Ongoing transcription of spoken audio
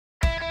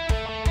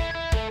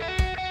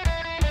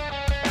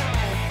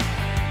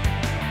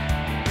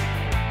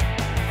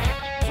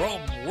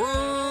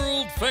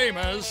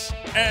famous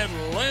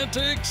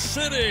Atlantic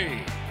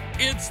City.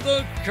 It's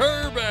the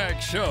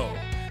Kerbeck Show,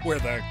 where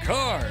the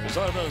cars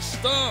are the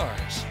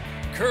stars.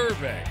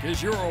 Kerbeck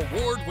is your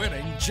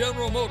award-winning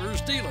General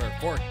Motors dealer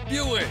for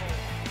Buick,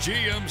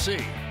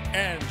 GMC,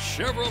 and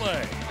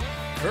Chevrolet.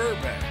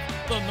 Kerbeck,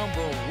 the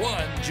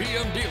 #1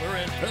 GM dealer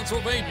in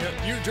Pennsylvania,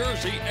 New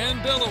Jersey,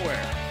 and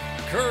Delaware.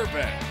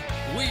 Kerbeck,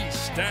 we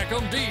stack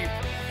them deep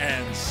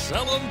and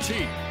sell them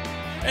cheap.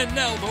 And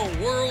now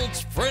the world's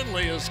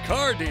friendliest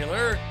car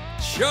dealer,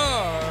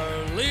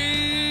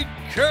 Charlie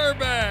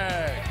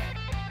Kerbeck.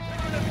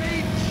 On the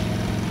beach.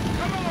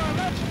 Come on,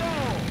 let's go.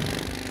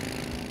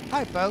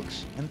 Hi,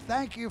 folks, and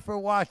thank you for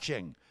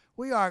watching.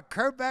 We are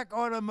Kerbeck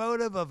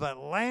Automotive of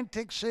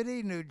Atlantic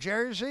City, New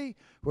Jersey.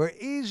 We're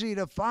easy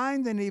to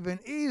find and even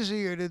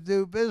easier to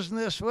do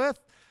business with.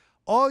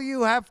 All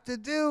you have to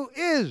do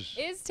is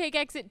take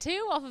exit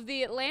 2 off of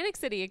the Atlantic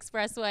City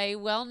Expressway,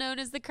 well known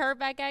as the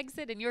Kerbeck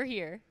exit, and you're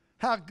here.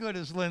 How good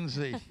is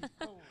Lindsey?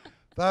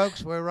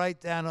 Folks, we're right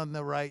down on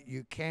the right.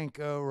 You can't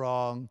go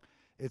wrong.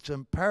 It's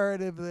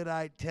imperative that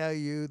I tell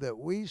you that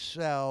we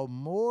sell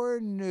more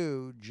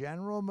new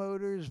General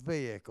Motors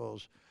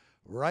vehicles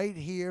right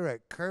here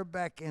at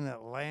Kerbeck in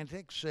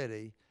Atlantic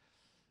City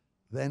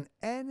than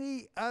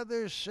any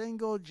other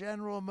single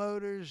General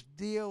Motors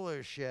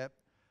dealership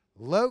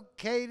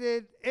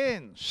located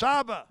in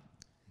Saba,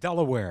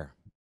 Delaware.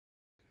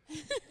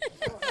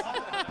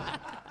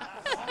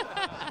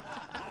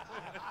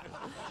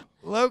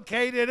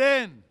 Located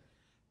in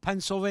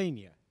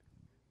Pennsylvania.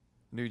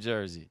 New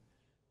Jersey.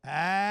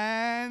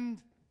 and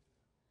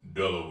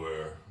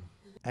Delaware.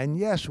 And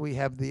yes, we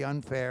have the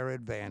unfair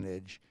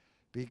advantage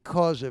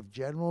because if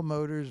General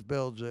Motors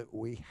builds it,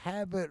 we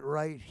have it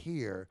right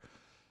here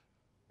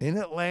in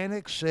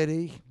Atlantic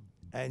City,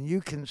 and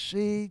you can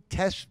see,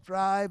 test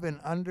drive, and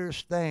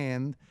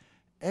understand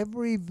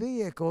every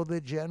vehicle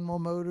that General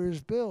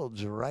Motors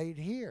builds right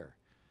here.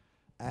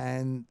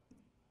 And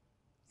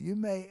you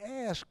may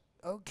ask,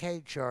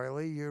 okay,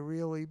 Charlie, you're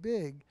really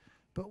big,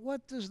 but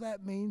what does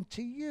that mean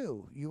to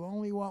you? You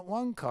only want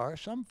one car.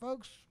 Some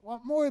folks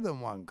want more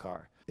than one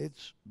car.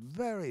 It's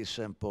very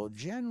simple.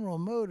 General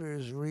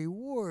Motors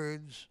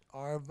rewards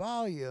our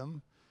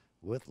volume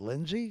with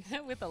Lindsey.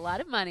 With a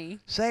lot of money.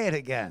 Say it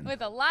again.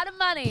 With a lot of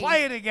money.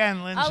 Play it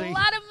again, Lindsey. A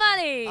lot of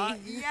money.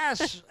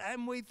 Yes,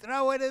 and we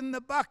throw it in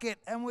the bucket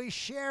and we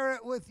share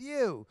it with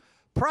you.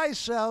 Price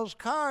sells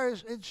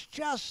cars. It's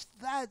just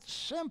that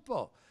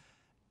simple.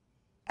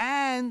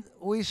 And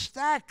we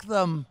stack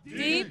them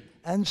deep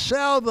and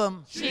sell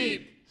them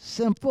cheap.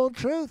 Simple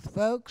truth,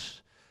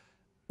 folks.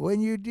 When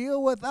you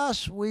deal with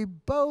us, we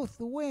both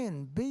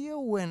win. Be a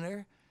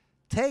winner.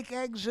 Take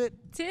exit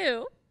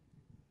 2.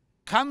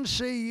 Come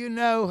see you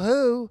know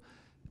who,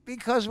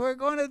 because we're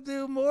going to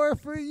do more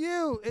for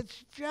you.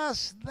 It's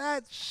just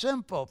that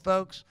simple,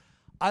 folks.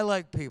 I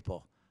like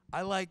people.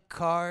 I like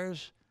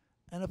cars.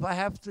 And if I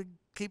have to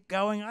keep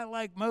going, I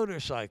like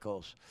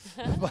motorcycles.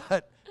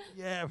 But,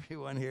 yeah,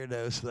 everyone here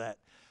knows that.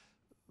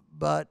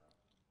 But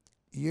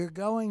you're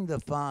going to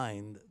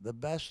find the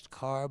best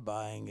car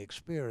buying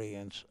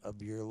experience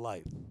of your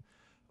life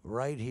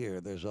right here.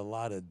 There's a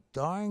lot of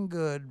darn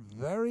good,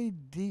 very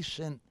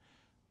decent,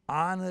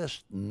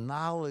 honest,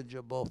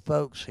 knowledgeable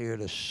folks here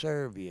to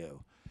serve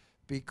you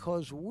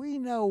because we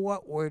know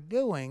what we're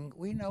doing.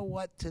 We know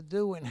what to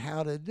do and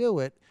how to do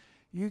it.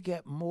 You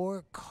get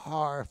more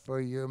car for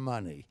your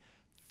money.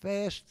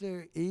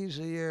 Faster,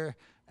 easier,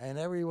 and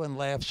everyone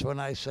laughs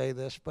when I say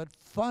this, but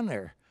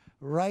funner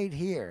right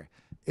here.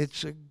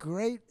 It's a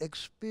great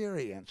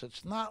experience.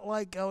 It's not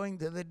like going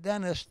to the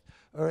dentist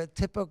or a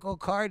typical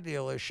car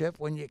dealership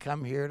when you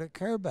come here to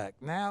Kerbeck.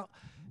 Now,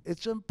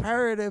 it's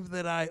imperative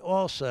that I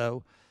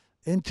also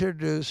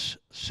introduce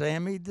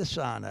Sammy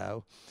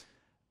DeSano,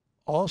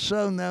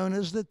 also known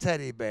as the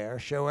Teddy Bear.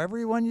 Show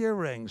everyone your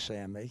ring,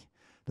 Sammy.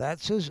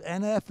 That's his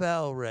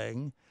NFL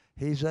ring.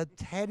 He's a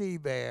teddy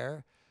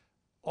bear.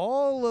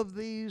 All of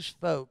these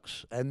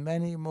folks and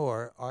many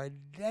more are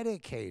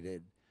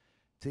dedicated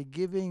to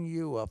giving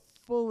you a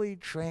fully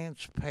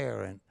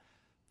transparent,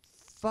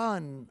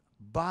 fun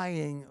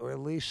buying or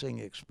leasing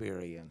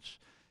experience.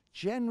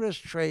 Generous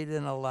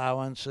trade-in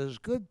allowances,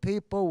 good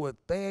people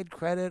with bad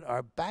credit.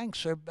 Our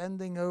banks are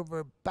bending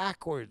over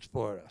backwards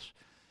for us.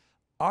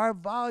 Our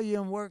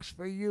volume works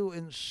for you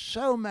in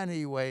so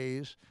many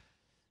ways.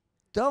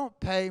 Don't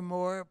pay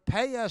more.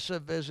 Pay us a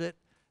visit.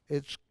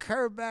 It's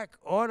Kerbeck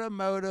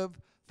Automotive,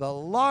 the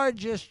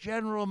largest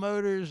General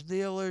Motors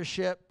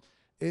dealership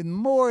in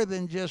more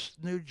than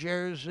just New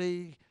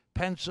Jersey,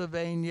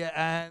 Pennsylvania,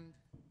 and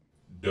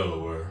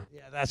Delaware.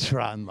 Yeah, that's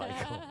Ron,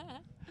 Michael.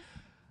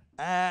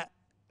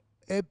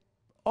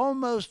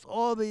 Almost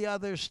all the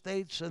other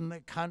states in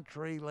the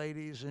country,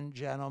 ladies and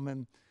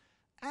gentlemen.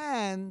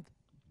 And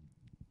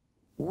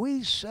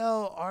we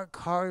sell our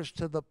cars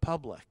to the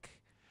public.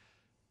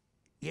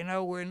 You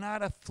know, we're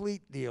not a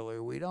fleet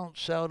dealer. We don't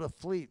sell to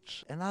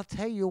fleets. And I'll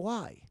tell you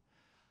why.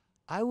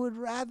 I would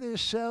rather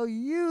sell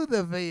you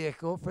the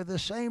vehicle for the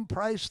same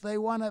price they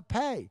want to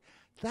pay.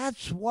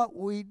 That's what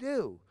we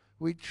do.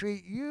 we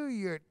treat you,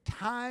 your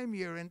time,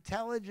 your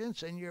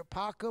intelligence, and your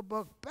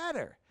pocketbook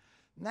better.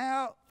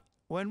 Now,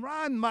 when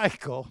Ron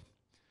Michael,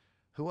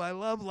 who I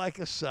love like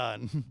a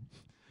son,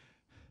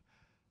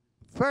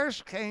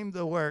 first came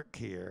to work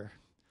here,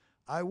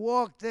 I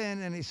walked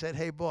in and he said,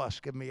 "Hey, boss,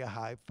 give me a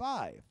high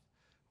five."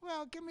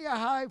 Well, give me a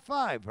high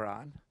five,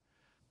 Ron.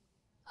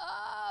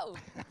 Oh.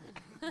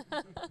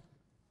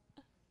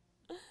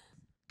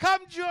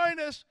 Come join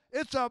us.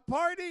 It's a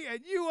party,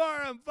 and you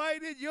are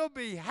invited. You'll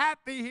be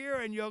happy here,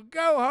 and you'll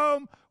go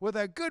home with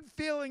a good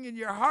feeling in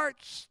your heart,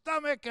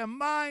 stomach, and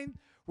mind.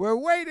 We're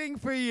waiting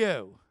for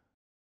you.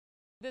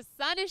 The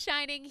sun is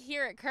shining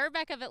here at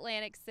Kerbeck of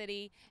Atlantic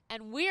City,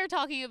 and we are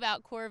talking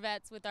about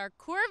Corvettes with our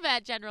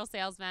Corvette General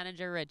Sales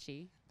Manager,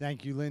 Richie.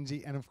 Thank you,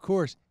 Lindsay. And, of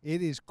course,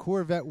 it is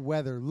Corvette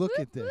weather. Look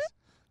at this.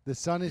 The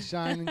sun is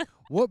shining.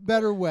 What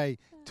better way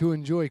to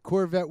enjoy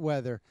Corvette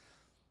weather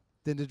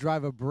than to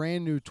drive a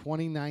brand new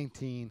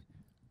 2019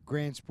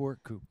 Grand Sport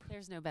Coupe?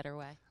 There's no better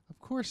way. Of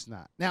course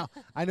not. Now,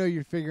 I know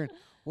you're figuring,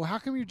 well, how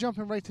come you're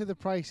jumping right to the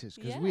prices?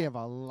 Because we have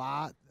a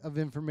lot of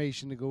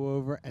information to go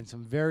over and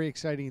some very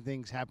exciting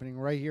things happening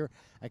right here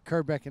at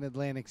Kerbeck in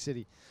Atlantic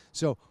City.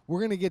 So we're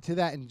going to get to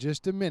that in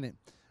just a minute.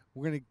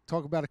 We're going to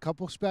talk about a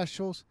couple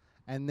specials,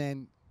 and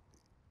then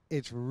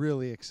it's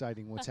really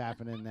exciting what's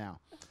happening now.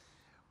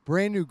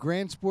 Brand new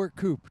Grand Sport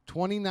Coupe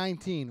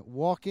 2019,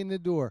 walk in the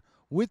door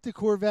with the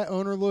Corvette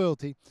owner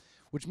loyalty,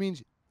 which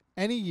means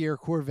any year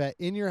Corvette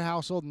in your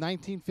household,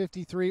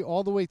 1953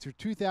 all the way through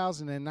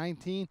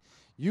 2019,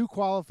 you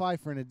qualify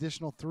for an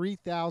additional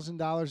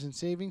 $3,000 in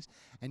savings,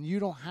 and you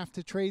don't have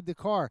to trade the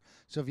car.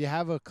 So if you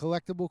have a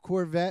collectible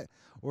Corvette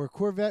or a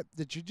Corvette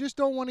that you just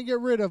don't want to get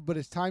rid of, but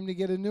it's time to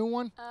get a new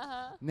one,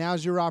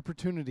 now's your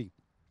opportunity.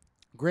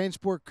 Grand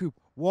Sport Coupe,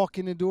 walk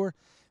in the door,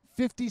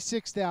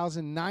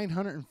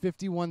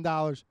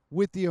 $56,951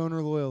 with the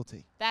owner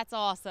loyalty. That's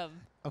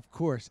awesome. Of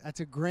course, that's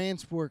a Grand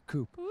Sport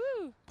Coupe.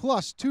 Woo.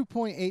 Plus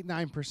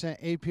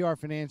 2.89% APR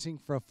financing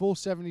for a full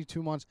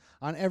 72 months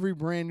on every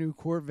brand new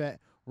Corvette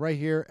right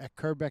here at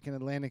Kerbeck in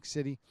Atlantic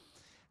City.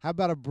 How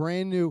about a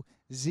brand new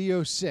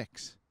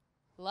Z06?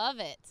 Love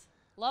it.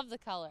 Love the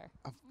color.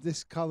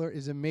 This color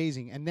is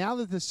amazing. And now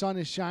that the sun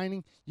is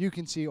shining, you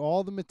can see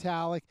all the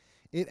metallic.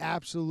 It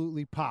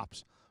absolutely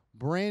pops.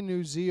 Brand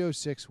new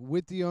Z06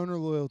 with the owner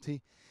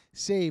loyalty.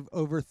 Save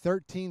over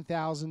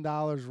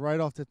 $13,000 right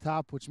off the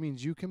top, which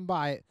means you can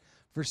buy it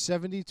for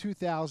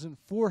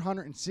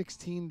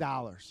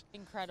 $72,416.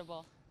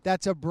 Incredible.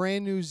 That's a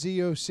brand new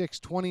Z06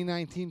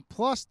 2019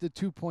 plus the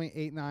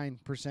 2.89%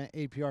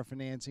 APR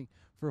financing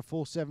for a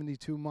full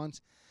 72 months.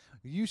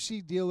 You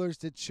see dealers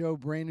that show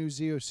brand new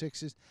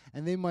Z06s,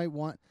 and they might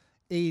want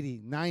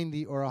 $80,000,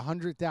 $90,000, or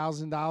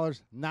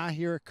 $100,000. Not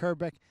here at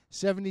Kerbeck,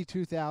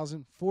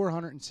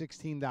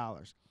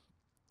 $72,416.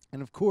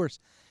 And, of course,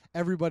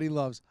 everybody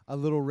loves a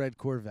little red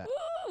Corvette.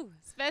 Woo!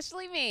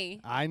 Especially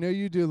me. I know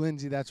you do,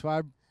 Lindsay. That's why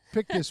I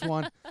picked this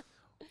one.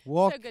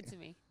 So good to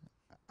me.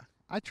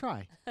 I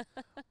try.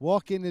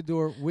 Walk in the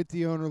door with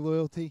the owner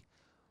loyalty.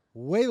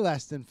 Way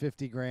less than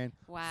 $50,000.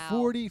 Wow.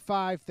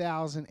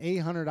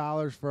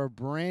 $45,800 for a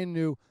brand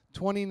new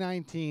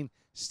 2019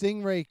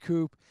 Stingray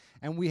Coupe,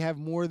 and we have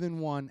more than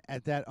one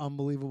at that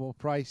unbelievable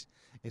price.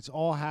 It's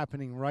all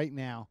happening right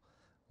now.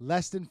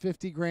 Less than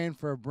 $50,000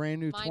 for a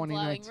brand new 2019.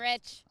 Mind-blowing,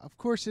 Rich. Of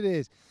course it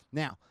is.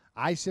 Now,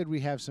 I said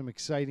we have some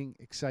exciting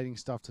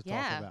stuff to talk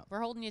about. Yeah,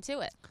 we're holding you to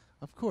it.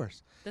 Of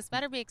course. This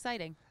better be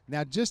exciting.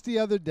 Now, just the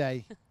other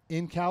day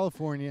in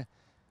California,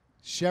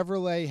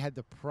 Chevrolet had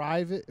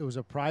it was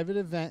a private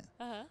event,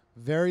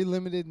 very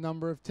limited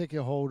number of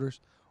ticket holders,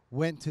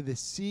 went to the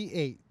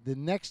C8, the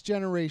next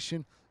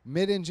generation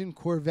mid-engine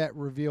Corvette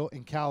reveal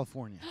in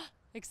California.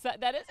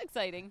 That is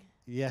exciting.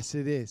 Yes,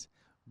 it is.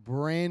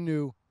 Brand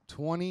new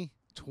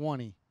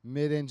 2020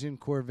 mid-engine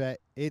Corvette.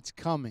 It's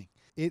coming.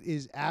 It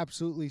is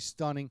absolutely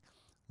stunning.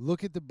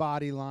 Look at the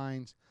body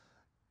lines.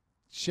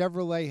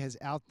 Chevrolet has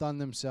outdone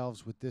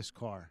themselves with this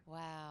car.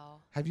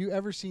 Wow. Have you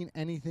ever seen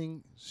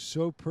anything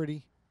so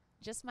pretty?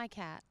 Just my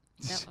cat.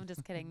 No, I'm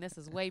just kidding. This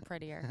is way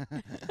prettier.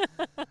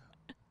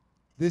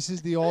 This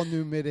is the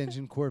all-new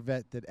mid-engine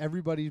Corvette that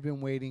everybody's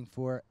been waiting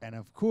for. And,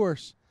 of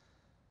course,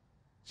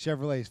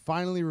 Chevrolet has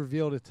finally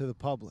revealed it to the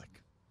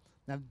public.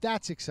 Now,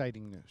 that's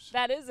exciting news.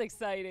 That is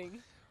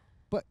exciting.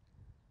 But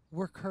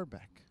we're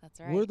Kerbeck. That's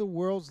right. We're the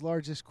world's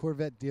largest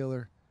Corvette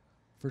dealer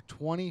for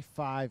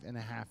 25 and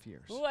a half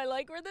years. Ooh, I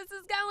like where this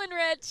is going,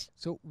 Rich.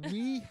 So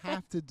we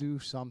have to do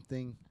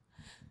something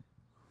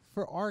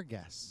for our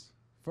guests,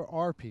 for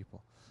our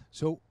people.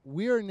 So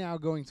we are now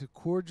going to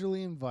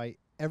cordially invite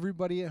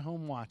everybody at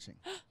home watching.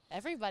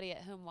 Everybody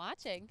at home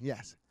watching.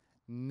 Yes.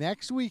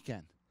 Next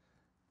weekend,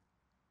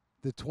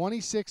 the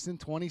 26th and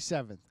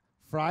 27th,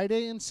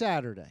 Friday and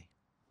Saturday,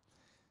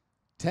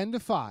 10 to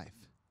 5,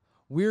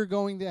 we're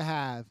going to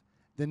have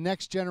the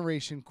next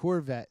generation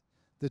Corvette,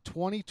 the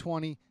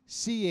 2020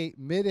 C8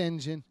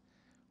 mid-engine,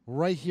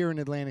 right here in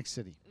Atlantic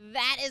City.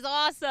 That is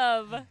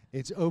awesome.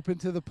 It's open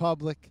to the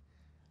public.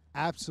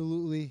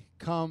 Absolutely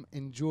come,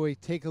 enjoy,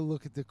 take a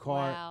look at the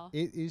car. Wow.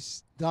 It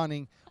is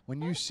stunning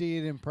when you see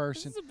it in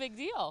person. This is a big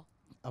deal.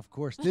 Of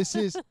course, this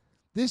is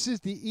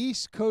the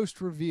East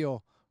Coast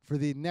reveal for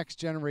the next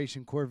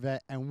generation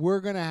Corvette, and we're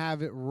going to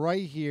have it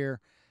right here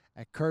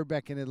at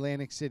Kerbeck in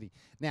Atlantic City.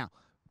 Now,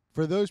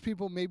 for those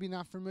people maybe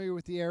not familiar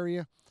with the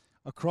area,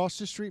 across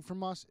the street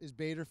from us is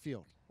Bayard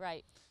Field.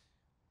 Right.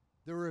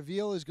 The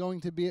reveal is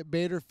going to be at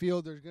Bayard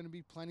Field. There's going to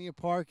be plenty of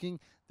parking.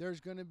 There's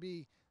going to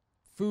be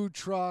food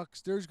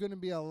trucks. There's going to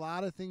be a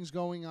lot of things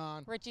going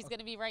on. Richie's going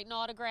to be writing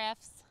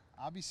autographs.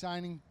 I'll be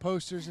signing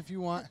posters if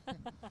you want,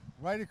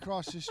 right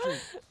across the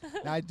street.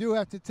 Now, I do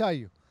have to tell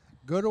you,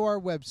 go to our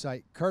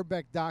website,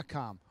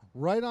 kerbeck.com.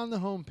 Right on the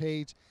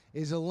homepage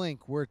is a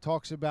link where it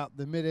talks about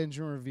the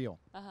mid-engine reveal.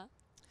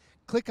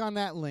 Click on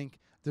that link.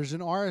 There's an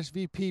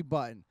RSVP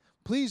button.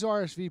 Please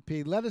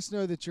RSVP. Let us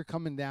know that you're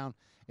coming down.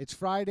 It's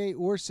Friday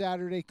or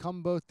Saturday.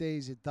 Come both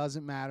days. It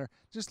doesn't matter.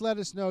 Just let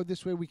us know.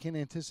 This way we can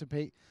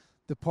anticipate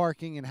the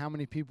parking and how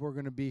many people are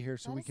going to be here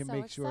so we can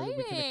make sure that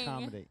we can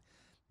accommodate.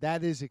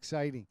 That is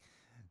exciting.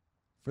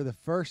 For the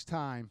first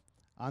time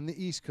on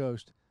the East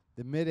Coast,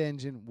 the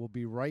mid-engine will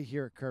be right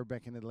here at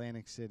Kerbeck in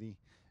Atlantic City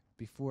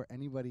before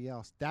anybody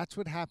else. That's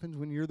what happens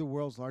when you're the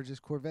world's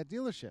largest Corvette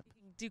dealership.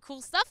 Do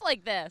cool stuff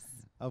like this.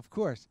 Of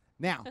course.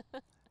 Now,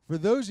 for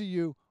those of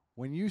you,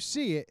 when you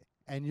see it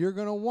and you're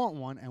going to want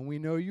one, and we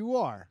know you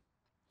are,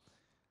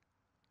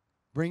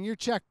 bring your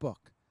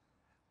checkbook.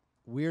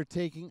 We are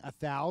taking a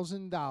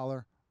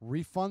 $1,000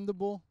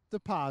 refundable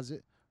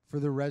deposit for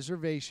the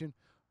reservation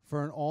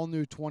for an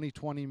all-new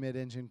 2020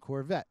 mid-engine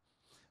Corvette.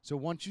 So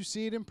once you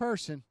see it in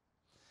person,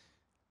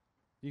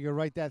 you can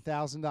write that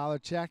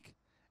 $1,000 check,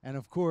 and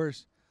of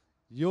course,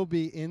 you'll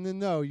be in the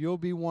know. You'll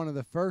be one of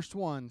the first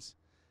ones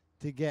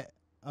to get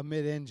a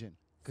mid-engine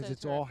because So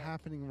it's all terrific.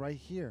 happening right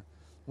here.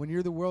 When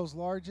you're the world's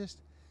largest,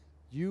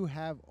 you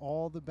have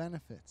all the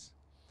benefits.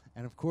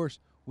 And of course,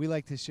 we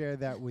like to share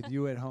that with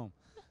you at home.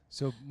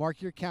 So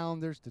mark your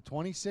calendars, the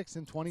 26th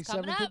and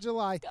 27th of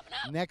July,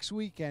 next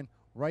weekend,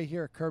 right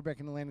here at Kerbeck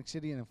in Atlantic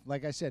City. And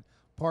like I said,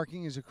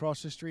 parking is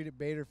across the street at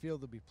Bayard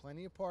Field. There'll be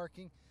plenty of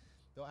parking.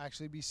 There'll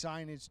actually be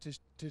signage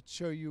to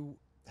show you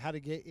how to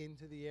get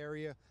into the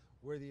area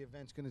where the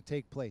event's going to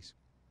take place.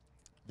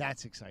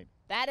 That's exciting.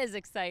 That is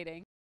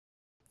exciting.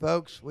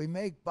 Folks, we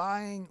make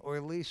buying or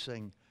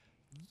leasing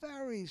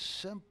very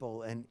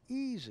simple and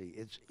easy.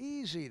 It's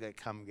easy to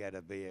come get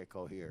a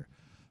vehicle here.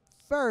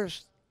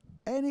 First,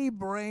 any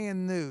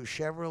brand new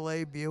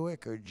Chevrolet,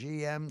 Buick, or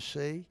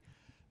GMC,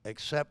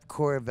 except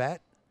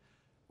Corvette,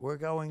 we're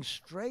going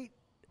straight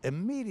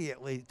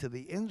immediately to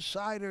the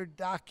insider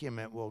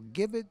document. We'll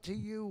give it to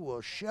you.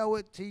 We'll show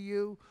it to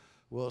you.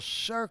 We'll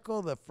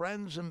circle the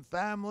friends and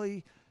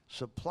family,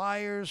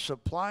 suppliers,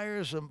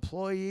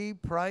 employee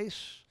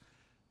price.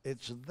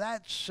 It's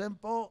that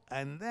simple.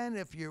 And then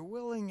if you're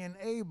willing and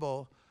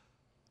able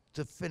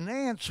to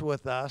finance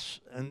with us,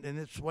 and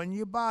it's when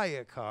you buy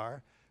a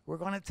car, we're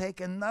going to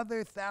take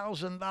another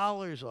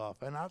 $1,000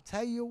 off. And I'll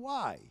tell you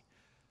why.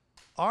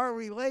 Our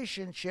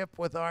relationship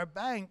with our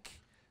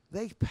bank,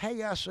 they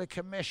pay us a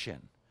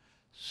commission.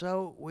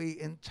 So we,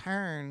 in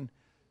turn,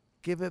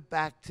 give it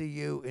back to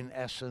you, in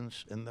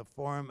essence, in the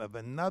form of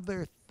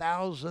another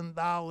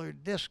 $1,000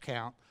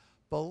 discount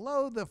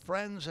below the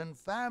friends and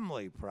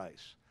family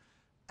price.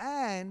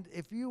 And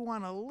if you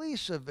want to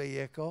lease a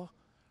vehicle,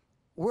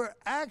 we're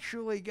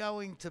actually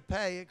going to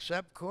pay,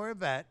 except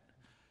Corvette.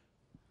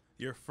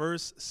 Your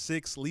first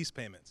 6 lease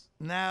payments.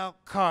 Now,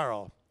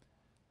 Carl,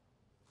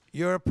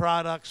 you're a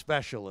product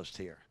specialist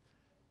here,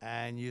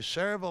 and you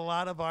serve a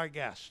lot of our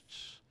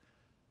guests.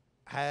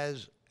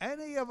 Has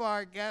any of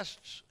our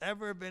guests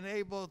ever been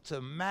able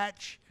to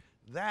match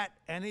that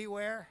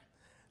anywhere?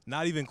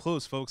 Not even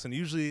close, folks. And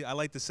usually I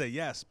like to say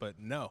yes, but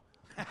no.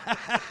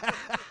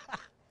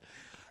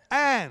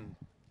 And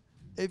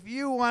if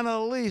you want to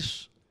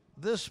lease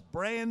this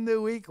brand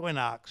new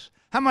Equinox,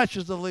 how much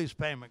is the lease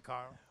payment,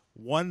 Carl?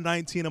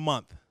 $119 a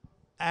month.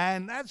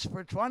 And that's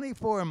for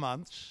 24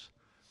 months.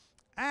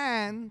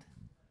 And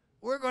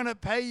we're going to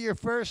pay your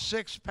first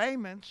 6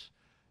 payments.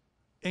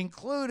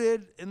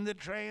 Included in the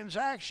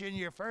transaction,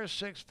 your first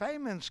 6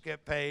 payments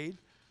get paid.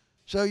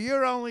 So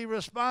you're only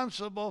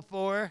responsible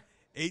for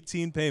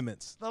 18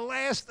 payments. the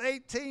last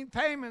 18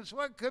 payments.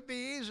 What could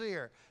be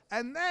easier?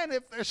 And then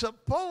if there's a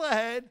pull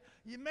ahead,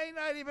 you may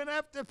not even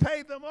have to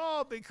pay them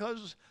all,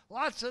 because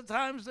lots of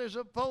times there's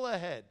a pull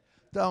ahead.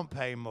 Don't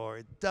pay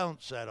more.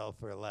 Don't settle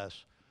for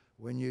less.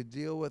 When you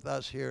deal with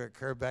us here at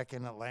Kerbeck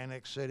in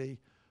Atlantic City,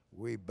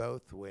 we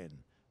both win.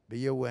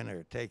 Be a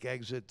winner. Take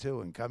exit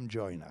 2 and come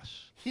join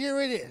us.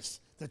 Here it is,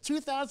 the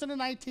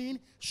 2019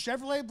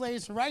 Chevrolet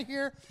Blazer right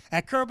here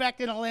at Kerbeck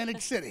in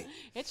Atlantic City.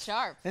 It's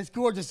sharp. It's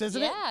gorgeous,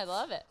 isn't it? Yeah, I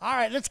love it. All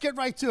right, let's get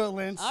right to it,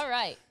 Linz. All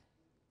right.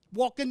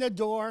 Walk in the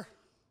door.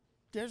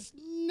 There's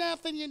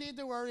nothing you need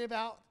to worry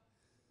about.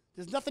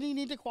 There's nothing you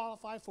need to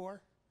qualify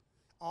for.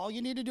 All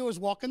you need to do is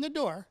walk in the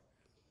door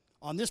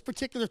on this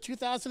particular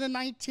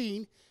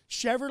 2019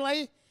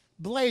 Chevrolet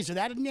Blazer.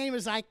 That name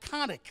is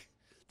iconic,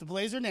 the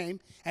Blazer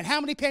name. And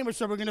how many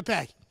payments are we going to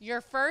pay?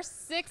 Your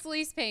first 6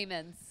 lease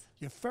payments.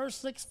 Your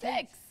first 6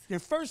 6. Your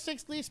first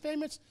 6 lease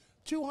payments,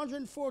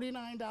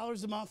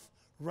 $249 a month,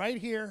 right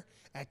here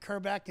at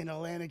Kerbeck in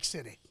Atlantic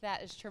City.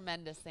 That is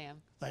tremendous,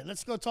 Sam. Right,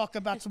 let's go talk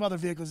about some other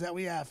vehicles that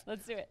we have.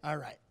 Let's do it. All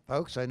right.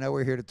 Folks, I know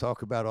we're here to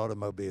talk about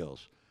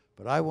automobiles,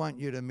 but I want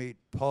you to meet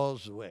Paul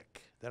Zwick.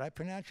 Did I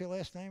pronounce your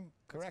last name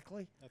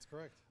correctly? That's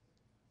correct.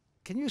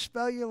 Can you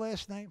spell your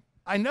last name?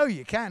 I know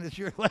you can. It's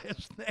your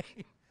last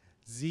name.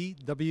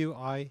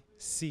 Zwick.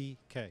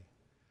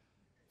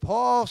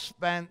 Paul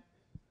spent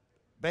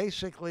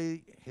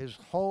basically his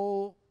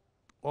whole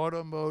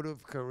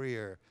automotive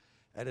career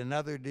at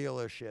another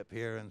dealership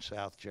here in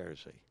South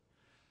Jersey.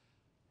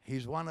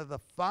 He's one of the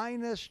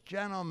finest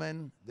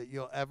gentlemen that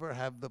you'll ever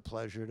have the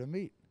pleasure to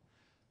meet.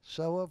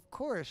 So, of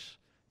course,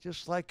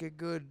 just like a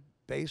good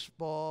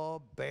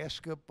baseball,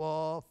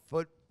 basketball,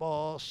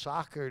 football,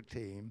 soccer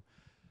team,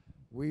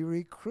 we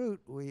recruit,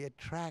 we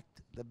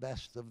attract the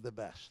best of the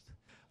best.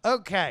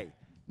 Okay,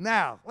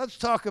 now let's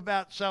talk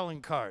about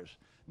selling cars.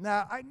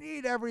 Now, I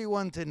need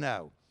everyone to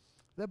know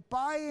that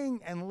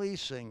buying and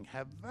leasing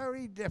have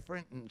very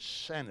different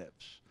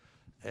incentives.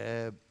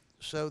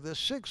 So the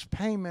 6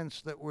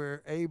 payments that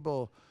we're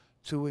able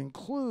to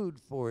include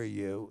for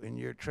you in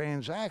your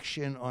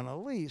transaction on a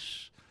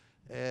lease,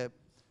 that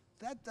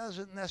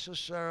doesn't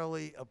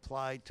necessarily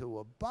apply to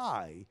a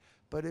buy.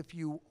 But if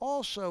you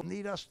also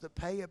need us to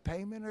pay a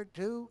payment or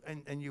two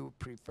and you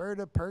prefer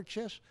to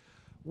purchase,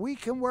 we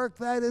can work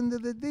that into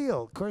the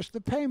deal. Of course,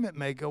 the payment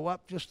may go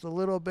up just a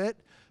little bit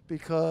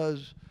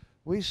because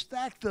we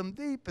stack them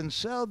deep and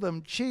sell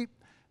them cheap.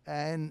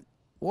 And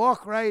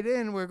walk right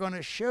in, we're going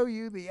to show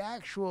you the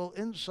actual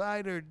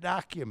insider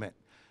document.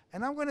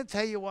 And I'm going to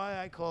tell you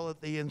why I call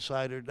it the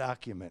insider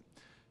document.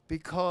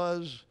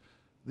 Because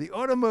the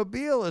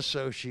Automobile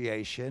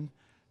Association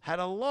had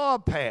a law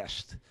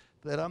passed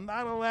that I'm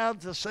not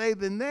allowed to say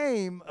the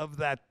name of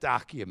that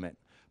document.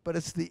 But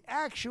it's the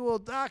actual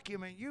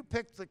document. You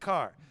pick the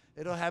car.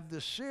 It'll have the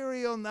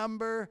serial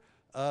number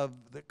of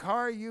the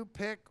car you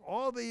pick,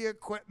 all the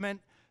equipment,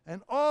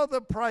 and all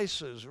the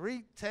prices,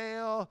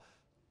 retail,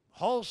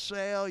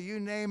 wholesale, you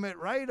name it,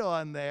 right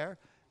on there.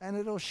 And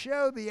it'll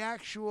show the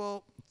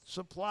actual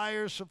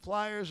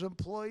supplier's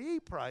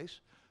employee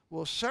price.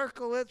 We'll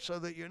circle it so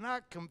that you're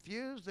not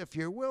confused. If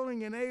you're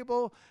willing and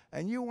able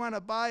and you want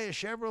to buy a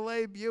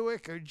Chevrolet,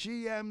 Buick, or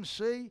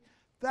GMC,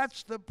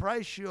 that's the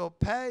price you'll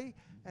pay.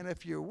 And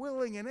if you're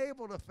willing and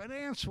able to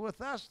finance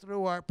with us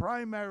through our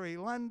primary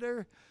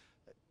lender,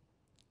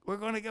 we're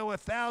going to go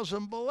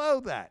 $1,000 below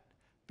that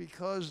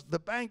because the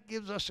bank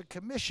gives us a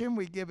commission.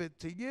 We give it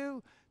to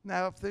you.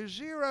 Now, if there's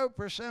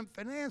 0%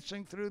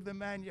 financing through the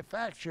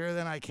manufacturer,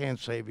 then I can't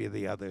save you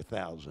the other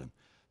 $1,000.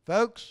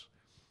 Folks,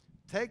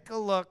 take a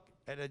look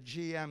at a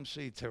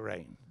GMC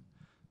Terrain.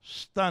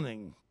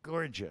 Stunning,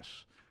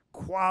 gorgeous,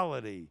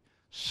 quality,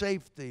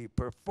 safety,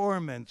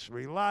 performance,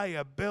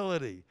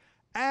 reliability,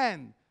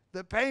 and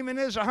the payment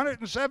is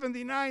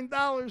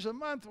 $179 a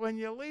month when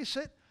you lease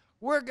it.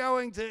 We're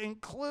going to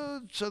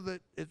include, so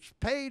that it's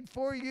paid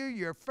for you,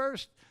 your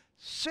first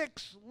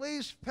 6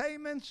 lease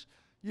payments.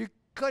 You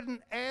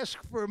couldn't ask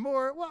for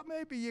more. Well,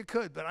 maybe you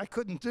could, but I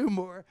couldn't do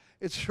more.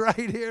 It's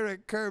right here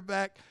at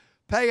Kerbeck.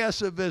 Pay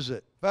us a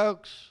visit.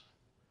 Folks,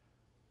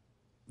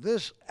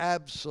 this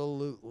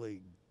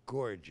absolutely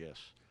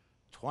gorgeous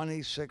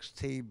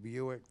 2016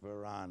 Buick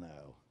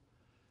Verano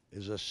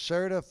is a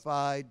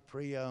certified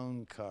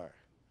pre-owned car.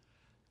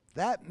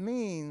 That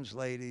means,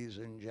 ladies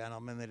and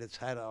gentlemen, that it's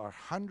had a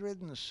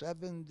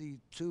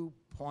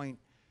 172-point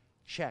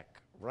check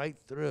right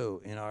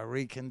through in our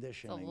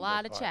reconditioning A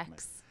lot of department.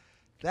 checks.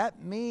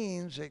 That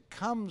means it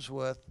comes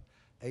with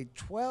a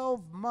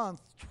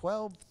 12-month,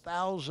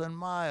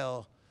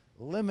 12,000-mile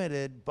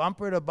limited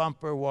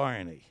bumper-to-bumper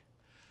warranty.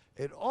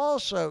 It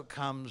also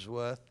comes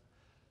with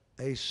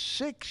a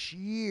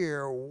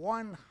 6-year,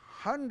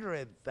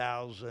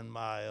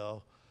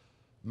 100,000-mile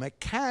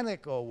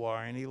mechanical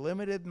warranty,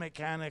 limited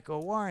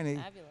mechanical warranty.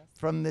 Fabulous.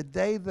 From the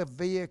day the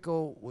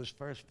vehicle was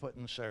first put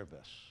in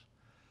service.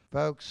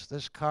 Folks,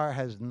 this car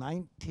has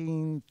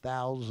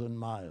 19,000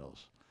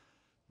 miles.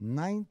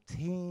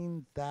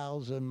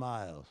 19,000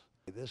 miles.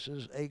 This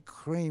is a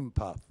cream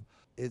puff.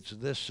 It's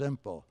this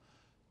simple.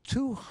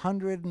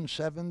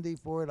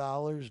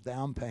 $274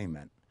 down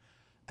payment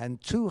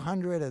and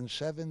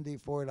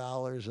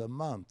 $274 a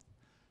month,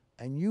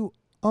 and you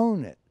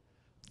own it.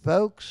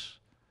 Folks,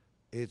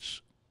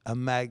 it's a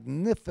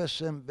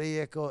magnificent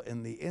vehicle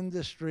in the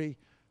industry.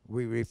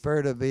 We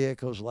refer to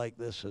vehicles like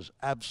this as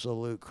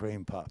absolute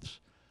cream puffs.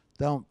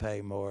 Don't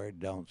pay more.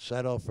 Don't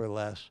settle for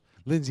less.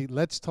 Lindsey,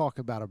 let's talk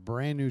about a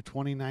brand new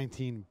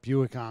 2019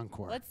 Buick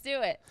Encore. Let's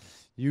do it.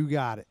 You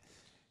got it.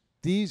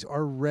 These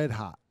are red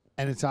hot,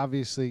 and it's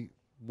obviously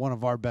one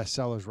of our best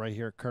sellers right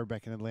here at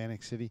Kerbeck in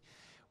Atlantic City.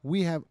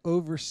 We have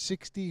over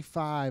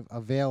 65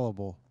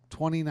 available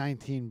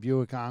 2019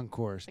 Buick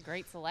Encores. It's a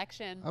great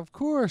selection. Of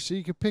course, so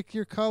you can pick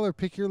your color,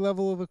 pick your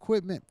level of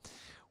equipment.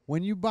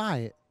 When you buy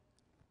it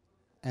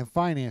and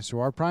finance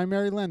through our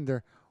primary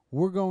lender,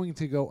 we're going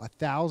to go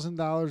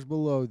 $1,000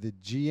 below the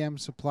GM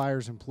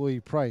supplier's employee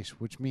price,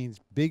 which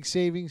means big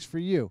savings for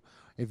you.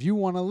 If you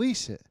want to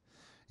lease it,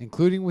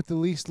 including with the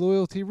lease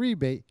loyalty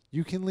rebate,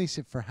 you can lease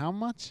it for how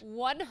much?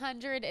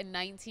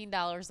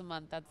 $119 a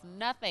month. That's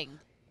nothing.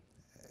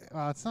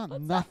 It's not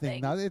What's nothing.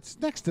 nothing? No, it's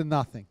next to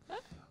nothing.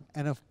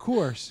 And of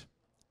course,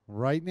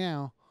 right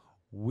now,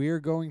 we're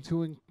going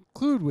to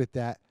include with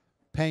that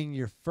paying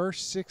your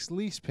first 6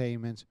 lease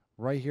payments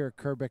right here at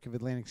Kerbeck of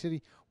Atlantic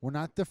City. We're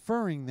not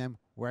deferring them.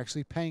 We're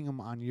actually paying them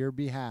on your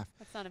behalf.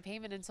 That's not a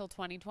payment until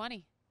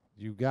 2020.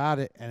 You got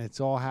it, and it's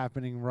all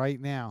happening right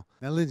now.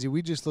 Now, Lindsay,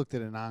 we just looked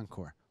at an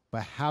Encore,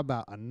 but how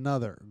about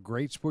another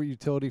great sport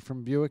utility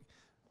from Buick?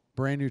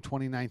 Brand new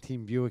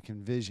 2019 Buick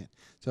Envision.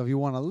 So if you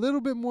want a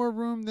little bit more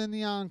room than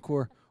the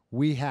Encore,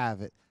 we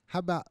have it. How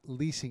about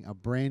leasing a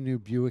brand new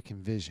Buick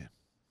Envision?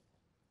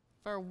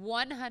 For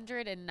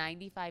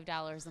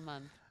 $195 a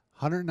month.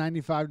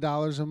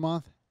 $195 a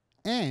month,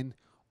 and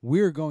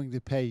we're going to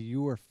pay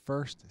your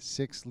first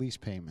 6 lease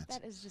payments.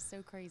 That is just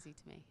so crazy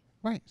to me.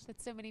 Right.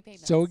 That's so many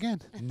payments. So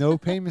again, no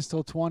payments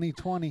till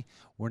 2020.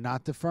 We're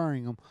not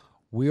deferring them.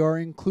 We are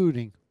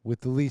including with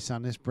the lease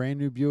on this brand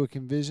new Buick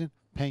Envision,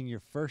 paying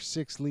your first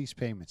 6 lease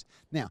payments.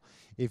 Now,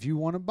 if you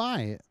want to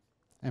buy it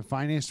and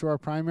finance through our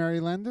primary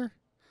lender,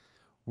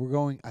 we're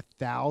going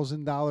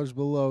 $1,000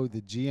 below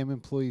the GM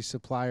employee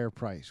supplier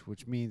price,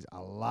 which means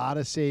a lot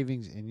of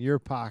savings in your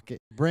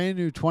pocket. Brand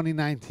new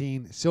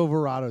 2019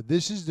 Silverado.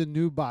 This is the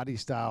new body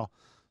style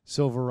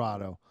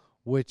Silverado,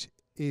 which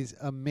is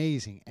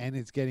amazing, and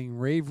it's getting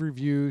rave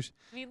reviews.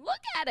 I mean, look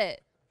at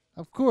it.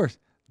 Of course,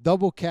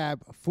 double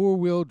cab,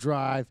 4-wheel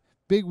drive,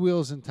 big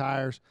wheels and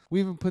tires. We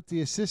even put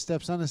the assist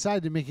steps on the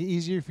side to make it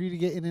easier for you to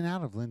get in and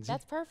out of, Lindsay.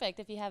 That's perfect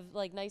if you have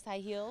like nice high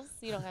heels.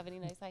 You don't have any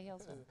nice high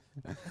heels.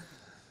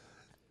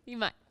 You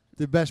might.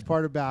 The best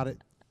part about it,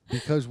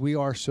 because we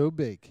are so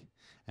big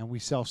and we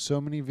sell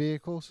so many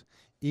vehicles,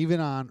 even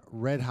on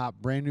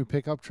red-hot brand-new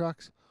pickup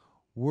trucks,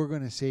 we're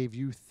going to save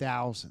you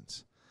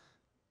thousands.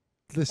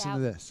 Listen to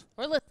this.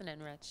 We're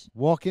listening, Rich.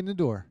 Walk in the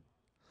door.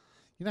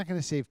 You're not going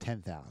to save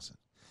 $10,000.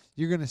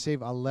 You're going to save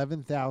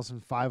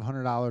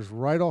 $11,500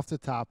 right off the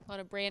top On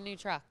a brand new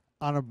truck.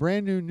 on a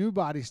brand new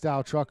body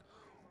style truck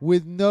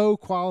with no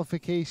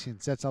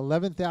qualifications. That's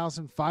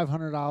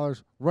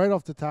 $11,500 right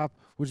off the top,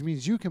 which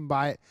means you can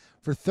buy it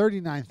for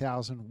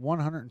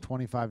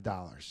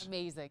 $39,125.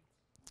 Amazing.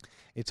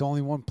 It's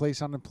only one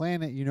place on the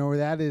planet. You know where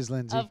that is,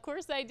 Lindsay. Of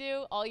course I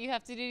do. All you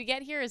have to do to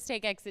get here is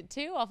take exit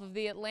 2 off of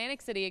the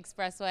Atlantic City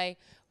Expressway,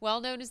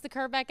 well known as the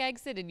Kerbeck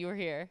exit, and you're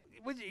here.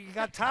 You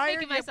got tired?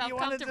 Making myself you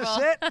wanted to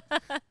comfortable.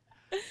 sit?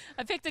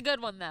 I picked a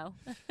good one, though.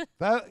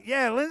 But,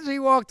 yeah, Lindsay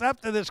walked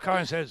up to this car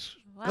and says,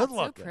 Wow, good it's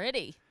looking. so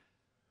pretty.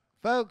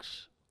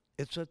 Folks,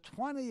 it's a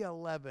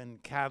 2011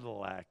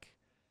 Cadillac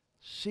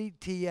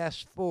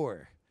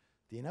CTS4.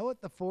 Do you know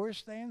what the 4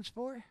 stands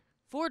for?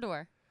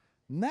 4-door.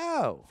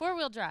 No.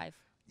 4-wheel drive.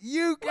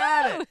 You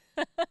got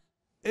it.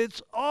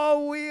 It's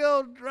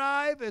all-wheel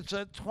drive. It's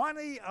a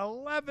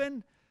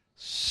 2011,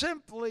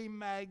 simply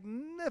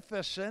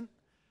magnificent.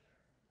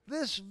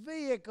 This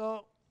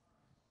vehicle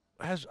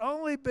has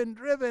only been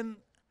driven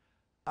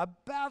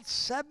about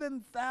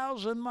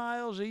 7,000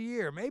 miles a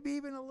year, maybe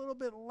even a little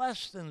bit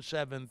less than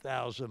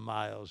 7,000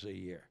 miles a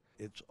year.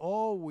 It's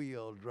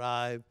all-wheel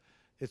drive.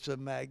 It's a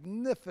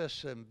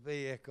magnificent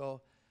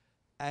vehicle.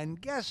 And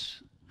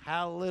guess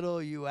how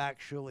little you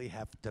actually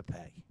have to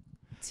pay.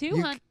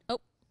 200. Oh.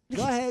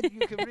 Go ahead.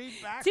 You can read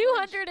backwards.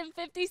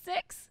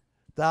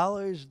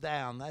 $256.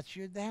 down. That's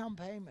your down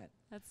payment.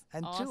 That's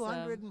And awesome.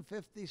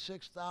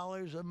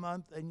 $256 a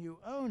month, and you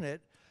own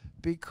it,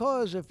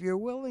 because if you're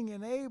willing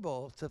and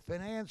able to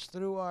finance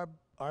through our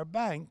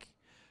bank,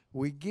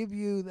 we give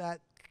you that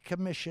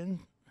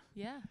commission.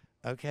 Yeah.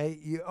 Okay,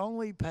 you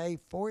only pay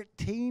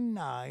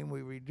 $14.9.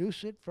 We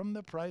reduce it from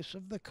the price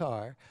of the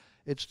car.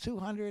 It's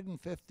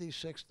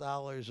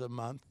 $256 a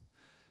month,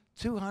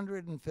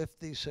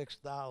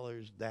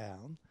 $256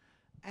 down,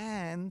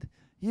 and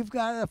you've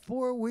got a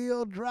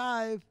 4-wheel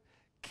drive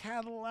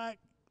Cadillac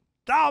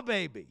doll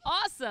baby.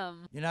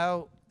 Awesome. You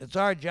know, it's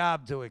our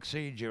job to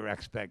exceed your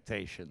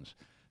expectations.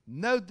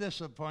 No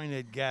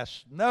disappointed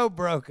guests, no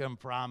broken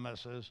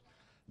promises.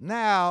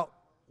 Now,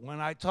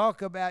 when I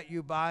talk about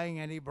you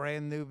buying any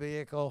brand new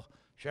vehicle,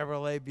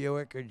 Chevrolet,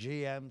 Buick, or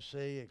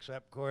GMC,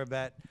 except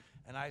Corvette,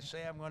 and I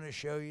say I'm going to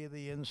show you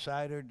the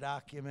insider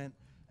document,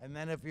 and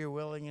then if you're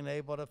willing and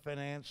able to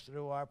finance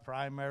through our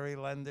primary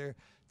lender,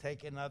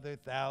 take another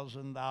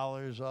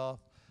 $1,000 off.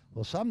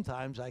 Well,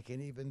 sometimes I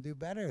can even do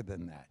better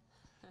than that.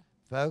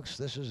 Folks,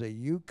 this is a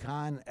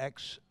Yukon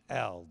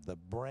XL, the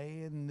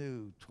brand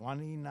new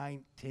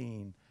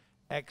 2019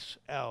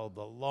 XL,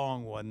 the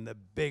long one, the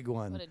big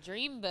one. What a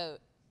dream boat.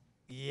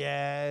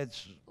 Yeah,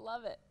 it's,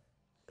 Love it.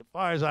 as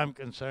far as I'm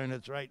concerned,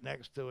 it's right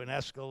next to an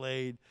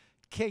Escalade,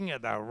 king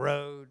of the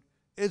road.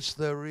 It's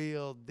the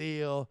real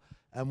deal,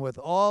 and with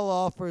all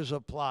offers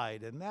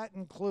applied, and that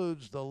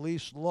includes the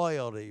lease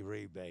loyalty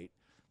rebate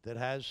that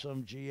has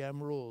some GM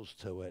rules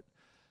to it.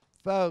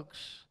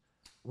 Folks,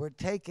 we're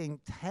taking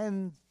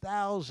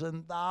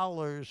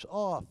 $10,000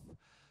 off.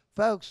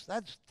 Folks,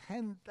 that's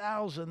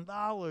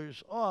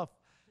 $10,000 off.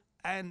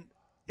 And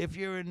if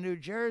you're a New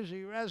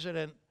Jersey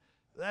resident,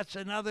 that's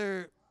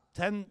another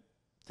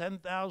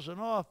 10,000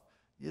 off.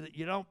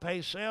 You don't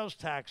pay sales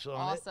tax on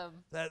it.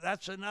 Awesome.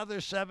 That's another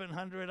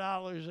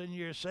 $700 in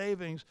your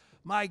savings.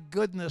 My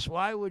goodness,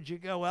 why would you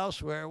go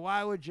elsewhere?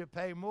 Why would you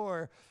pay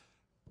more?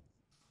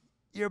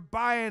 You're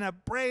buying a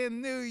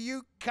brand new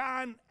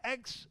Yukon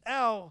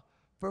XL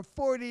for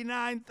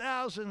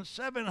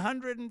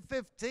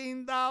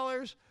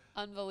 $49,715.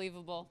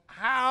 Unbelievable.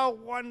 How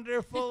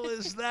wonderful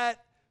is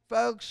that,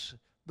 folks?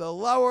 The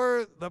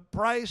lower the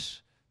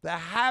price, the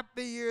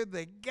happier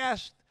the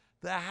guest.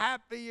 The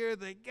happier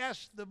the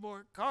guest, the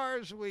more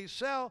cars we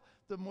sell.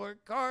 The more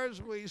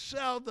cars we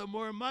sell, the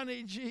more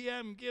money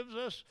GM gives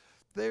us.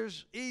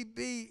 There's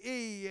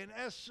EBE and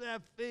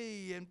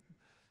SFE, and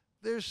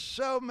there's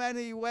so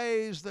many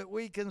ways that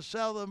we can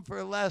sell them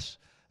for less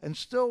and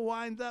still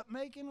wind up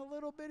making a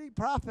little bitty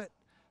profit.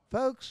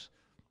 Folks,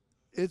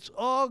 it's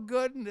all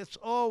good and it's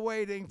all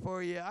waiting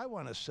for you. I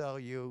want to sell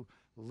you,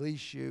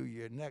 lease you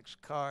your next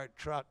car,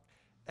 truck,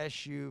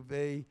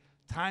 SUV.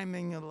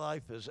 Timing in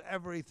life is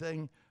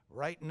everything.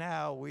 Right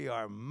now, we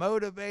are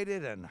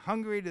motivated and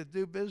hungry to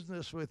do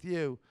business with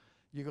you.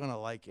 You're going to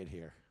like it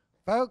here.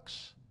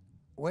 Folks,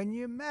 when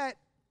you met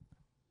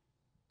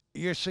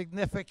your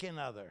significant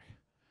other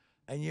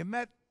and you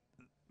met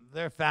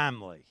their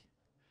family,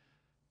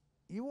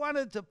 you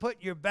wanted to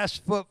put your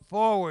best foot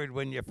forward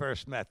when you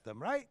first met them,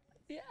 right?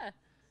 Yeah.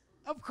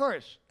 Of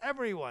course,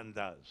 everyone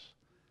does.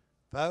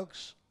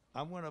 Folks,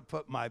 I'm going to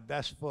put my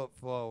best foot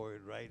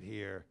forward right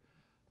here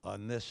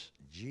on this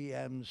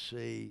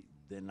GMC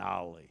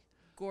Denali.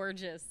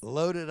 Gorgeous.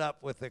 Loaded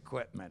up with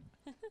equipment.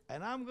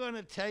 And I'm going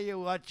to tell you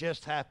what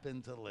just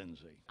happened to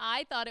Lindsey.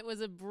 I thought it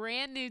was a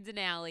brand new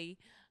Denali,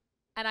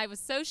 and I was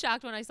so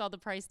shocked when I saw the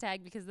price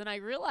tag because then I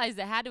realized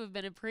it had to have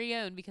been a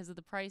pre-owned because of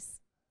the price.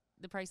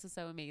 The price is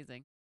so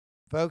amazing.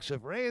 Folks,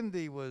 if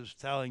Randy was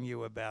telling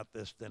you about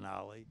this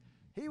Denali,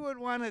 he would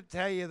want to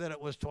tell you that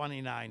it was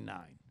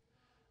 $29,900.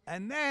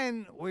 And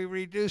then we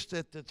reduced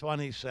it to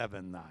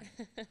 $27,900.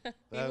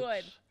 He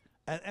would.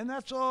 And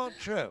that's all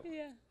true.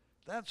 Yeah.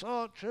 That's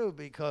all true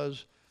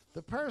because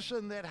the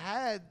person that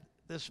had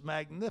this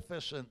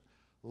magnificent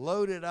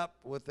loaded up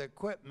with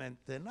equipment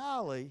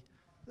Denali,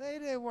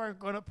 they weren't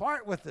going to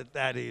part with it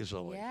that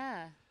easily.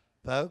 Yeah.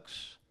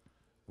 Folks,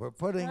 we're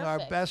putting our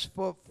Perfect. best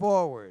foot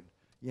forward.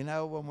 You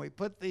know, when we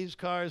put these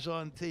cars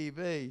on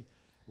TV,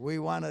 we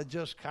want to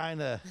just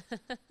kind of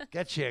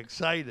get you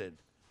excited.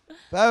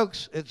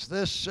 Folks, it's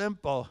this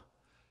simple.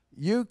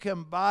 You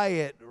can buy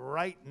it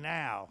right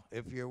now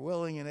if you're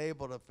willing and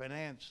able to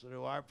finance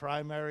through our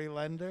primary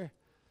lender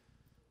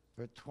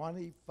for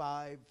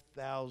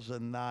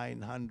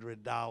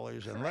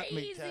 $25,900. And let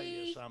me tell you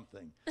Crazy.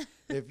 something.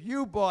 If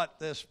you bought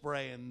this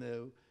brand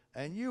new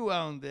and you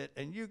owned it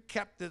and you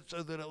kept it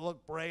so that it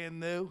looked brand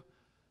new,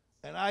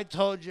 and I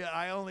told you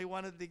I only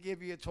wanted to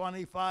give you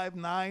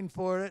 $25,900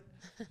 for it,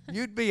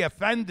 you'd be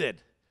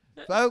offended.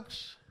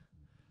 Folks,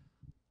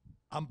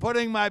 I'm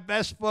putting my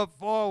best foot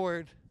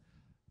forward.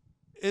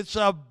 It's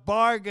a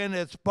bargain.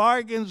 It's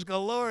bargains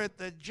galore at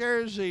the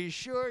Jersey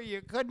Shore.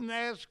 You couldn't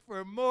ask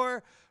for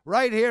more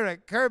right here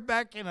at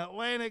Kerbeck in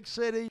Atlantic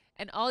City.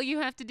 And all you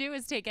have to do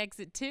is take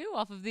exit 2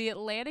 off of the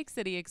Atlantic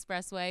City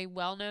Expressway,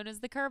 well known as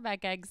the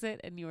Kerbeck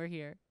exit, and you're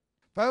here.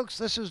 Folks,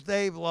 this is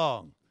Dave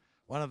Long,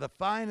 one of the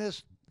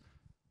finest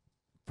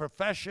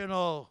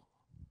professional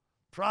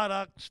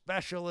product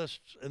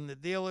specialists in the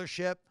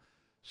dealership,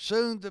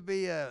 soon to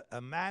be a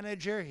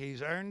manager.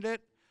 He's earned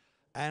it.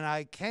 And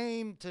I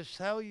came to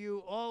tell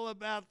you all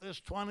about this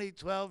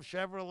 2012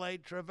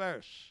 Chevrolet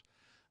Traverse.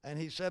 And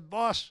he said,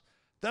 boss,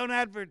 don't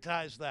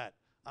advertise that.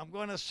 I'm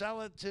going to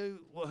sell it to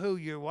who,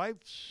 your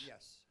wife's?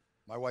 Yes.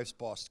 My wife's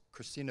boss,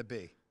 Christina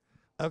B.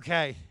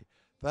 Okay,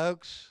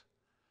 folks,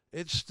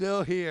 it's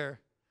still here.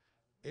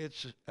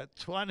 It's a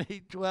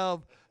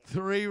 2012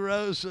 3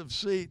 rows of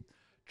seat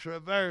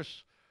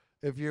Traverse.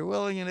 If you're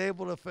willing and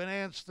able to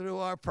finance through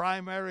our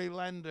primary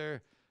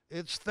lender,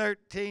 it's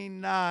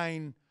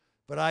 $13,900.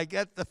 But I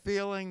get the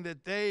feeling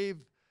that Dave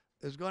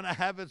is going to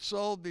have it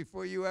sold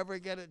before you ever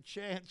get a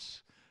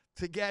chance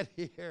to get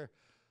here,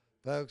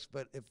 folks.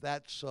 But if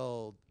that's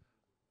sold,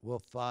 we'll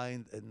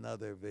find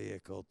another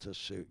vehicle to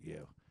suit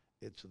you.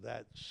 It's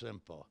that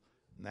simple.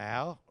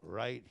 Now,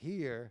 right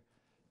here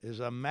is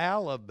a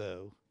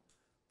Malibu,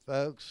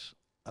 folks,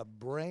 a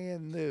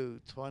brand new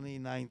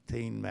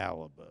 2019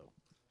 Malibu.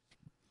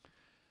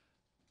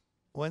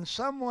 When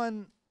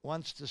someone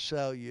wants to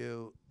sell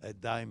you a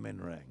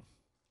diamond ring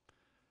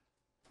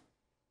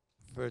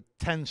for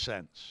 10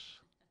 cents,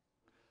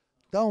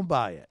 don't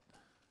buy it.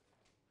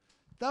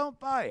 Don't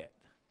buy it,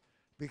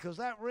 because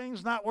that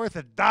ring's not worth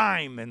a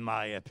dime, in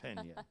my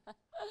opinion.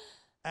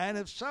 And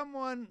if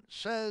someone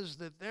says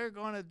that they're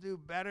going to do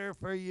better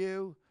for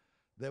you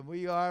than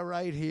we are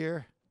right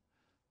here,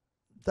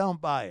 don't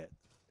buy it.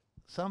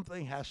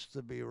 Something has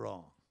to be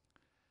wrong.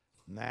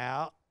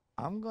 Now,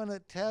 I'm going to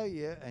tell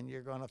you, and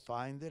you're going to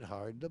find it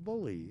hard to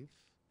believe,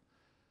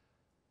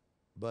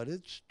 but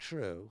it's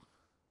true.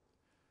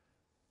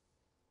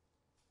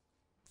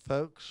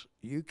 Folks,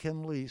 you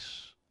can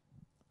lease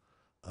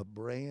a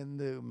brand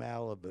new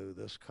Malibu,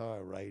 this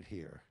car right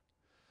here,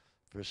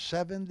 for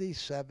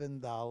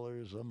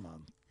 $77 a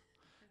month.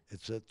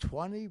 It's a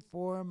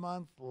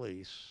 24-month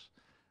lease.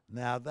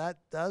 Now, that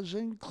does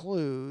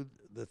include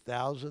the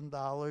 $1,000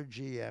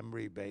 GM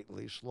rebate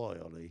lease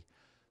loyalty,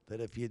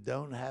 that if you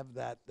don't have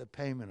that, the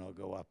payment will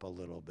go up a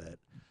little bit.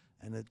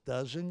 And it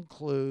does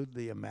include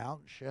the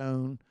amount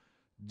shown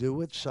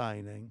due at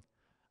signing,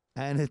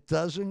 and it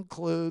does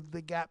include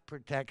the gap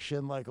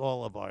protection like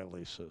all of our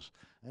leases.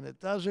 And it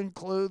does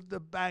include the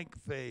bank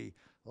fee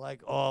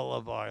like all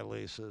of our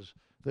leases.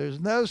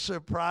 There's no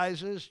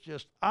surprises,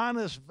 just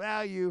honest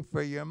value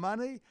for your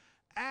money,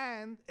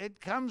 and it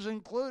comes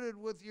included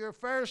with your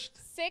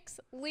first 6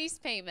 lease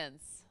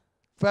payments.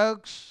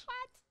 Folks,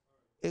 What?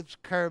 it's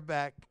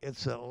Kerbeck.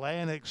 It's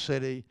Atlantic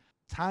City.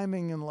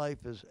 Timing in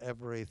life is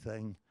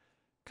everything.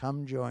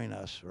 Come join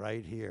us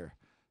right here.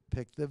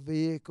 Pick the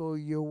vehicle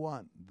you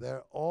want.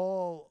 They're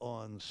all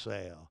on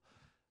sale.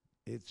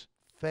 It's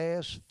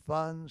fast,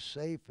 fun,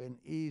 safe, and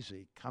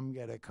easy. Come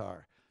get a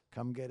car.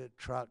 Come get a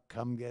truck.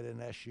 Come get an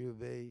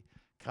SUV.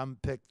 Come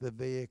pick the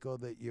vehicle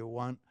that you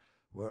want.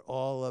 We're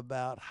all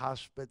about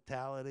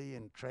hospitality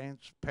and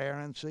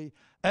transparency.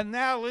 And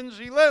now,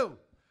 Lindsay Lou,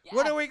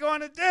 what are we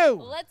going to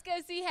do? Let's go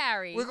see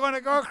Harry. We're going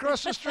to go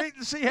across the street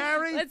and see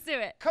Harry? Let's do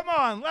it. Come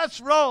on, let's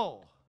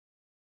roll.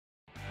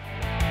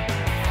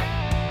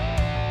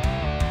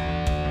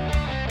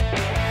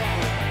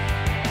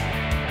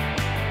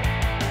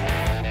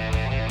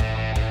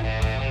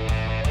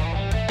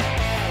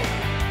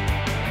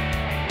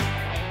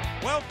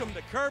 Welcome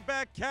to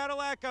Kerbeck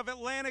Cadillac of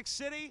Atlantic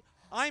City.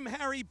 I'm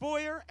Harry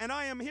Boyer, and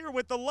I am here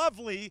with the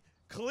lovely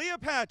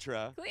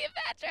Cleopatra.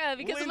 Cleopatra,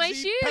 because of my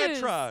Lindsey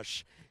shoes.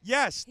 Petrosh.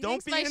 Yes, He don't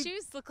thinks be my in,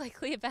 shoes look like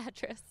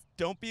Cleopatra's.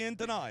 don't be in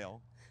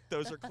denial.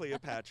 Those are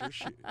Cleopatra's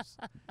shoes.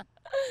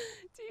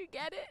 Do you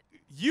get it?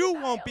 You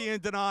won't be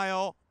in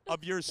denial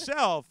of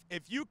yourself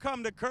if you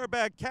come to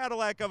Kerbeck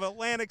Cadillac of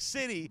Atlantic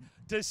City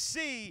to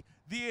see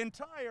the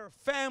entire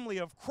family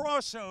of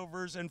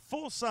crossovers and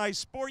full-size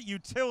sport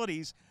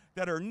utilities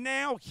that are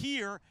now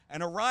here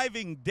and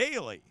arriving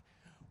daily.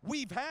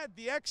 We've had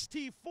the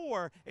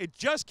XT4. It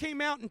just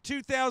came out in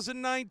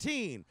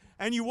 2019.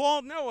 And you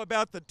all know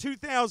about the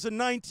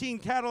 2019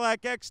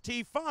 Cadillac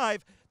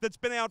XT5 that's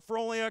been out for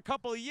only a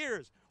couple of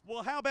years.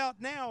 Well, how about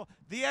now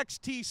the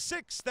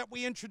XT6 that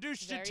we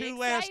introduced Very you to exciting.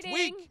 last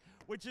week,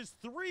 which is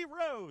 3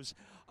 rows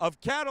of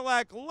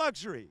Cadillac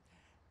luxury.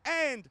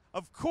 And,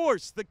 of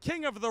course, the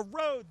king of the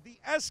road, the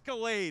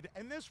Escalade.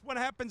 And this one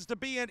happens to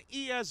be an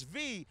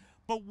ESV,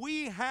 but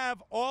we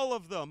have all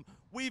of them.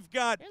 We've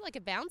got... You're like a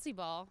bouncy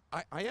ball.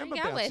 I am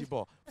Where a you going? bouncy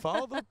ball.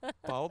 Follow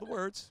the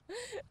words.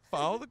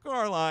 Follow the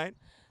car line.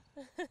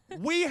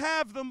 We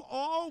have them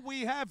all.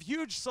 We have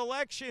huge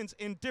selections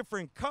in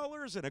different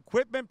colors and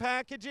equipment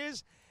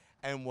packages.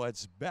 And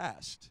what's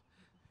best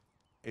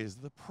is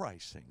the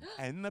pricing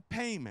and the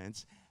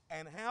payments.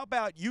 And how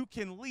about you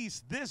can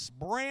lease this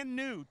brand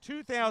new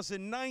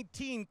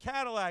 2019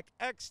 Cadillac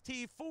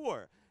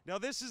XT4. Now,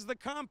 this is the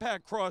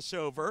compact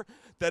crossover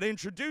that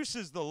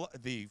introduces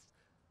the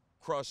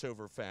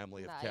crossover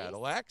family of Nice.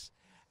 Cadillacs.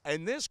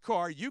 And this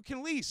car you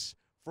can lease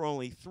for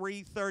only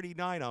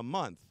 $339 a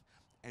month.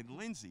 And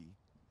Lindsay,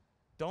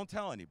 don't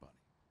tell anybody.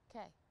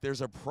 Okay.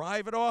 There's a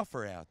private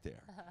offer out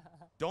there.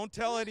 Don't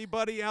tell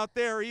anybody out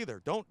there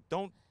either. Don't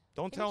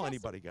tell trust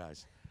anybody,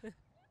 guys.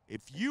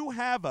 If you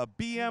have a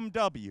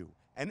BMW,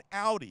 an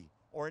Audi,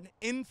 or an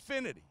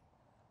Infiniti,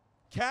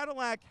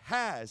 Cadillac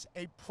has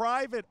a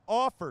private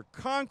offer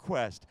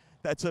conquest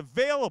that's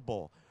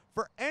available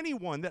for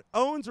anyone that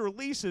owns or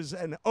leases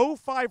an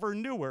 05 or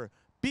newer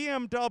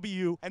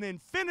BMW, an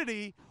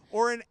Infiniti,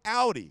 or an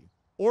Audi,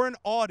 or an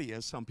Audi,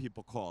 as some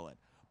people call it.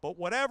 But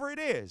whatever it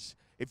is,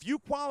 if you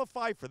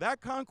qualify for that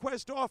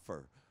conquest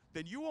offer,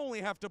 then you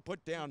only have to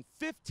put down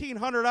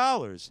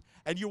 $1,500,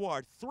 and you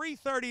are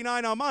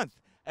 $339 a month,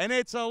 and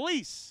it's a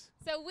lease.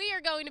 So we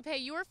are going to pay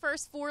your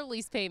first 4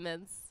 lease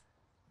payments.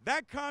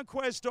 That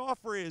conquest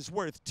offer is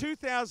worth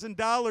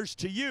 $2,000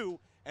 to you,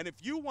 and if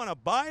you want to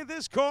buy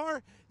this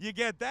car, you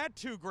get that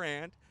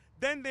 $2,000.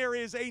 Then there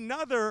is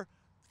another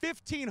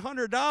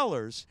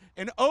 $1,500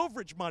 in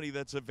overage money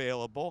that's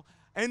available,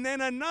 and then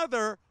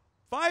another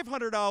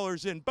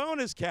 $500 in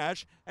bonus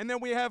cash, and then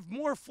we have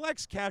more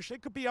flex cash.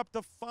 It could be up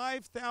to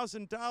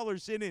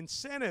 $5,000 in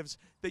incentives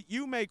that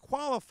you may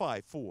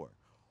qualify for.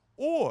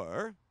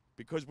 Or,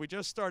 because we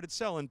just started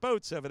selling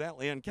boats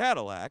evidently in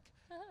Cadillac,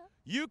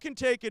 you can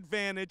take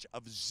advantage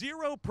of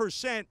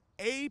 0%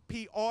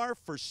 APR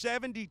for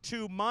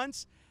 72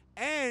 months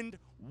and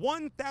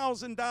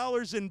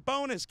 $1,000 in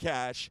bonus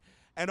cash.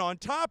 And on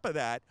top of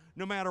that,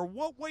 no matter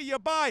what way you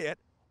buy it,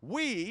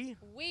 we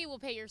will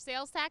pay your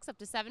sales tax up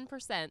to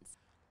 7%.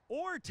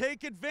 Or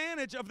take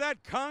advantage of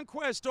that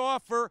conquest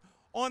offer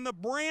on the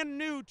brand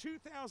new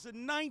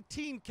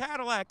 2019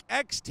 Cadillac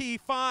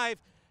XT5.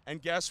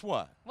 And guess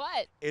what?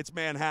 What? It's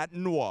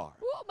Manhattan Noir.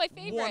 Ooh, my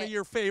favorite. One of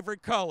your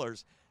favorite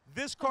colors.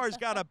 This car's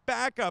got a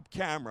backup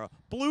camera,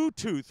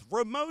 Bluetooth,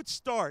 remote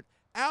start,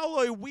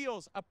 alloy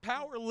wheels, a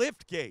power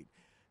lift gate.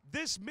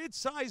 This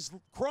midsize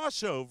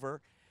crossover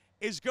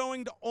is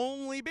going to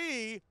only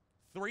be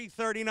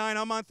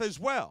 $339 a month as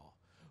well.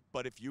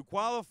 But if you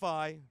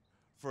qualify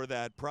for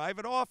that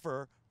private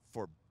offer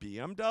for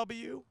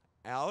BMW,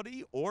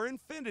 Audi, or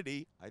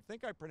Infiniti, I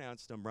think I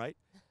pronounced them right,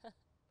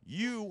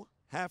 you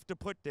have to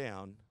put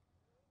down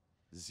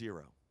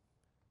zero.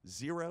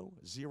 Zero,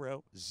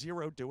 zero,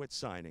 zero do it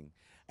signing.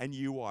 And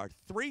you are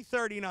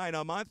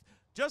 $339 a month,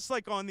 just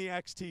like on the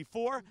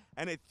XT4.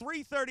 And at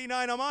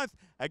 $339 a month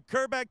at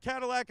Kerbeck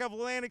Cadillac of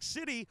Atlantic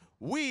City,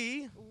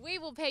 we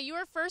will pay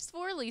your first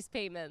 4 lease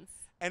payments.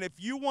 And if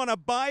you want to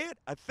buy it,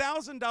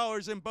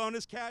 $1,000 in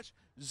bonus cash,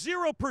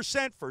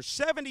 0% for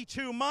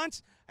 72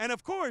 months. And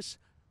of course,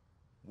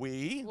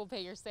 we will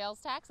pay your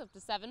sales tax up to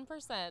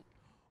 7%.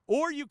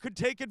 Or you could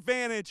take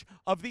advantage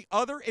of the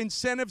other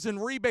incentives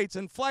and rebates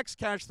and flex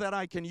cash that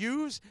I can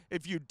use.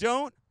 If you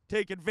don't,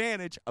 take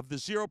advantage of the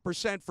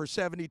 0% for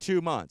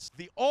 72 months.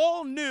 The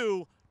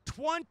all-new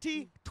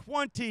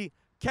 2020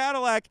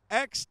 Cadillac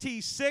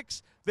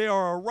XT6, they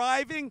are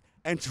arriving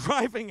and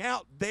driving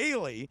out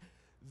daily.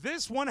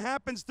 This one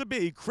happens to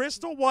be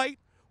crystal white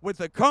with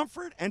the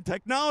comfort and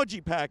technology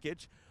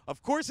package.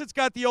 Of course, it's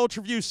got the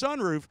UltraView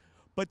sunroof,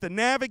 but the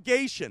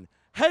navigation,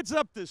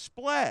 heads-up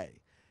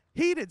display,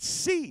 heated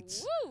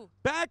seats,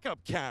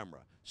 backup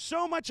camera,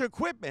 so much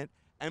equipment,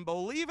 and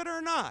believe it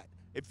or not,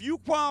 if you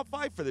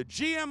qualify for the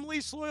GM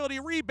lease loyalty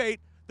rebate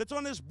that's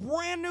on this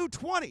brand new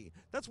 20,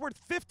 that's worth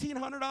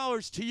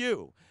 $1,500 to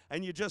you,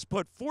 and you just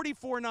put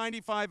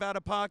 $44.95 out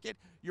of pocket,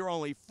 you're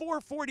only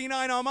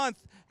 $449 a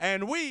month,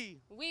 and we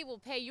will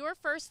pay your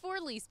first 4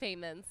 lease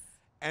payments.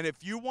 And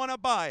if you want to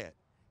buy it,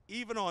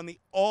 even on the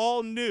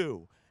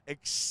all-new,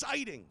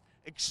 exciting,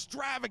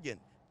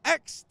 extravagant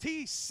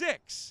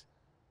XT6,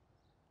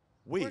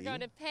 we're going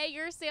to pay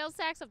your sales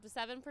tax up to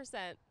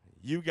 7%.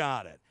 You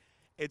got it.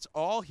 It's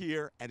all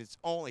here, and it's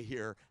only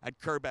here at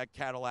Kerbeck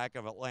Cadillac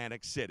of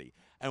Atlantic City.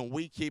 And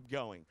we keep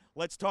going.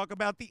 Let's talk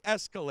about the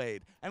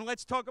Escalade, and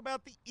let's talk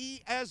about the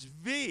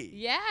ESV.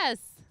 Yes.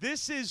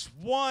 This is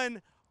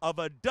one of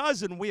a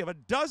dozen. We have a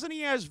dozen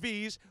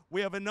ESVs.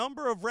 We have a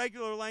number of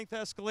regular length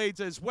Escalades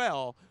as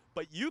well.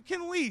 But you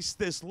can lease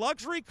this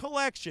luxury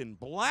collection,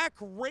 Black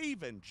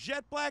Raven,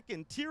 jet black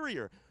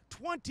interior,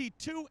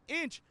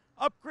 22-inch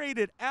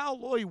upgraded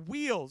alloy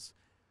wheels,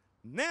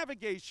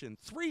 navigation,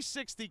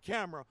 360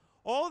 camera,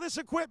 all this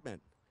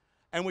equipment.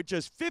 And with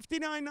just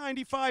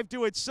 $59.95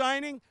 due at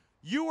signing,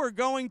 you are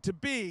going to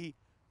be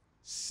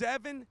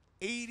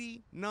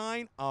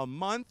 $789 a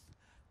month,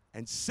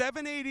 and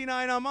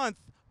 $789 a month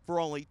for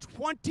only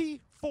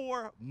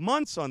 24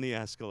 months on the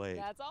Escalade.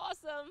 That's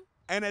awesome.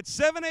 And at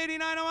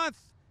 $789 a month,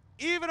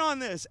 even on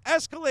this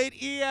Escalade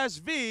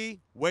ESV,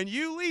 when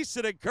you lease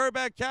it at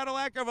Kerbeck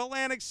Cadillac of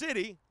Atlantic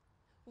City,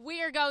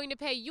 we are going to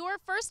pay your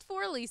first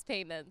 4 lease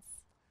payments.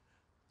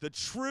 The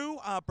true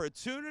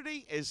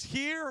opportunity is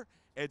here.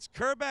 It's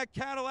Kerbeck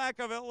Cadillac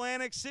of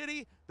Atlantic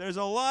City. There's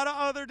a lot of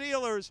other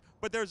dealers,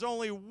 but there's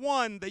only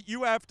one that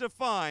you have to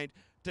find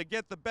to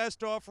get the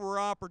best offer or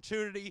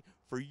opportunity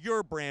for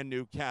your brand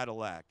new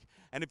Cadillac.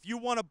 And if you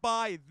want to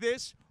buy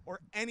this or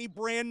any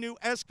brand new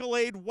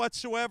Escalade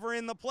whatsoever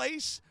in the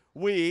place,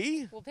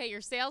 we will pay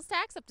your sales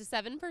tax up to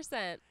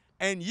 7%.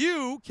 And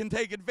you can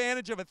take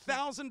advantage of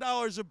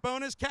 $1,000 of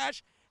bonus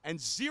cash and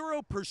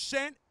 0%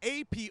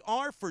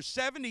 APR for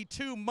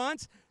 72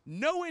 months.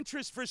 No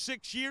interest for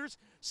 6 years.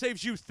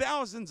 Saves you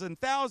thousands and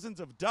thousands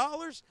of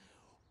dollars.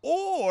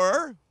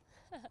 Or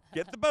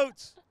get the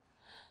boats.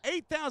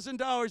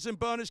 $8,000 in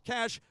bonus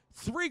cash,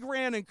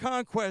 $3,000 in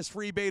conquest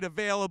rebate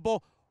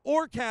available,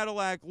 or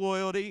Cadillac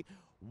loyalty.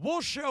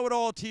 We'll show it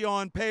all to you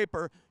on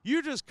paper.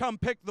 You just come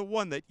pick the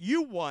one that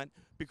you want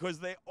because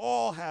they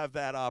all have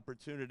that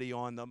opportunity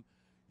on them.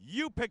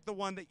 You pick the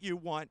one that you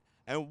want,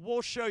 and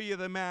we'll show you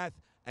the math,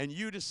 and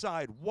you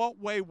decide what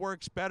way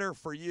works better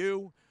for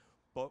you.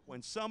 But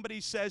when somebody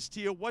says to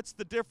you, what's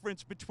the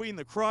difference between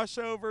the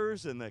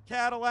crossovers and the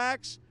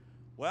Cadillacs?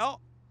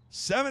 Well,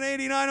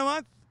 $789 a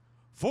month,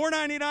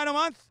 $499 a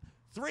month,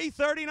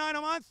 $339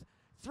 a month,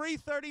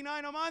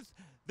 $339 a month.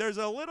 There's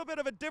a little bit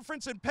of a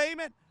difference in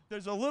payment.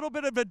 There's a little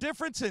bit of a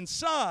difference in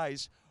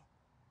size.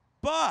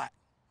 But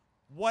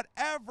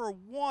whatever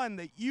one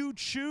that you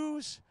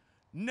choose,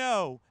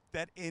 know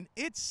that in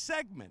its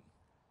segment,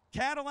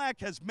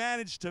 Cadillac has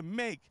managed to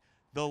make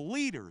the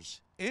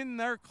leaders in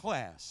their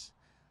class.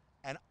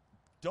 And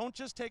don't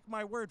just take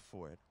my word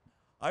for it.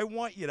 I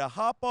want you to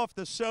hop off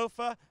the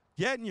sofa,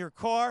 get in your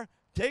car,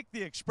 take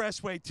the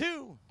expressway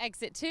 2.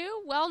 Exit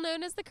 2, well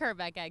known as the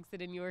Kerbeck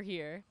exit, and you're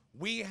here.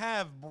 We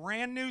have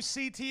brand new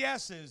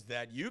CTSs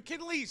that you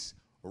can lease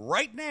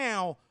right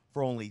now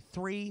for only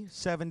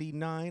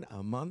 $379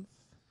 a month.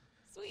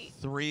 Sweet.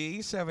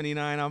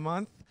 $379 a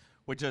month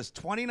with just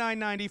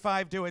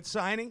 $29.95 due at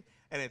signing.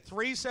 And at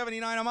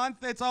 $379 a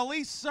month, it's a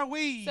lease, so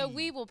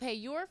we will pay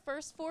your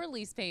first 4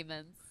 lease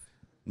payments.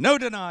 No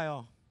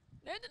denial.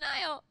 No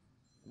denial.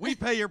 We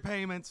pay your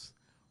payments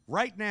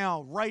right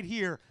now, right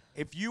here.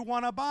 If you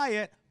want to buy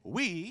it,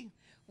 we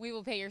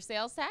will pay your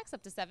sales tax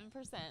up to 7%.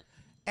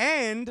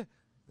 And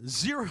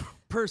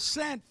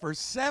 0% for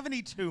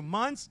 72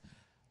 months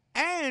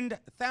and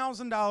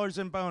 $1,000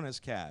 in bonus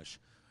cash.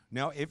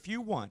 Now, if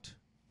you want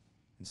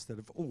instead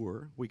of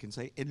or, we can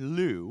say in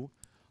lieu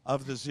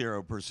of the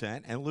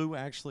 0%. And Lou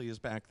actually is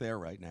back there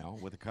right now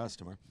with a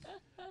customer.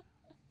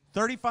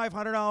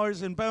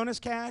 $3,500 in bonus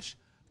cash,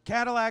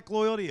 Cadillac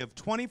loyalty of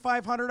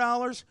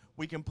 $2,500.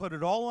 We can put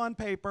it all on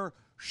paper,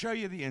 show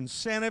you the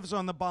incentives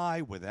on the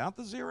buy without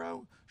the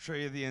 0, show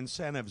you the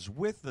incentives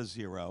with the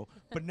 0.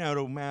 But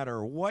no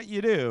matter what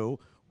you do,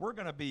 we're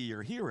going to be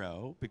your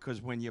hero,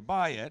 because when you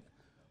buy it,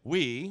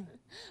 we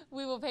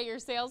will pay your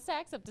sales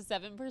tax up to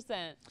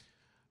 7%.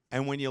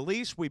 And when you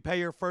lease, we pay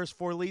your first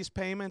 4 lease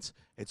payments.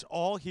 It's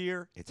all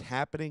here. It's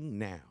happening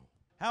now.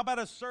 How about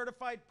a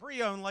certified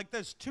pre-owned like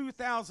this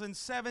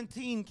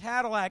 2017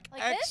 Cadillac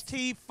Like this?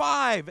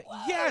 XT5?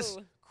 Whoa. Yes,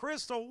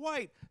 crystal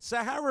white,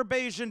 Sahara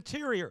beige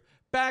interior,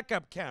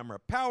 backup camera,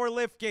 power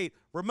liftgate,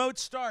 remote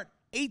start,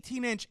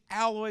 18-inch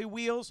alloy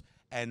wheels,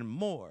 and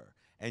more.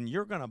 And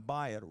you're going to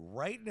buy it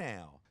right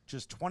now.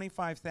 Just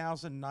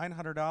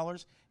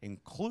 $25,900,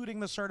 including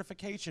the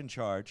certification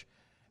charge.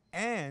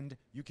 And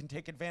you can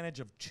take advantage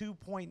of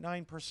 2.9%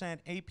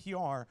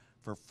 APR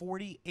for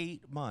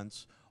 48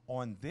 months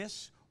on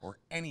this or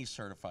any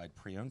certified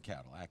pre-owned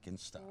Cadillac in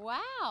stock.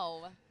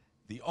 Wow.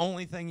 The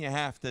only thing you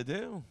have to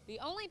do. The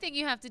only thing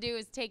you have to do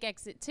is take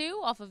exit 2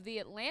 off of the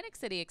Atlantic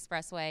City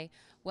Expressway,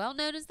 well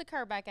known as the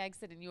Kerbeck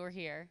exit, and you're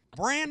here.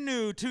 Brand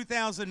new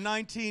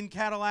 2019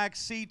 Cadillac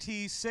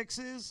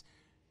CT6s.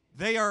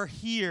 They are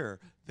here.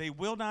 They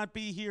will not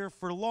be here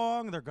for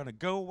long. They're going to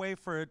go away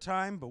for a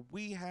time, but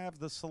we have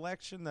the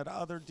selection that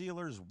other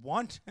dealers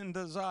want and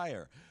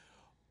desire.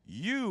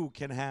 You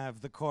can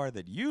have the car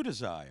that you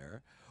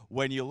desire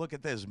when you look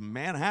at this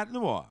Manhattan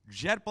Noir,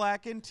 jet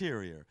black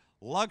interior,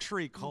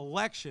 luxury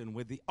collection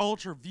with the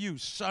Ultra View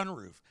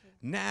sunroof,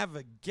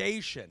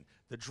 navigation,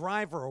 the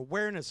driver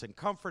awareness and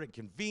comfort and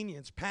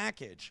convenience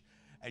package.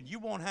 And you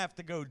won't have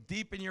to go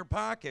deep in your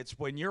pockets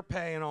when you're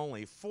paying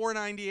only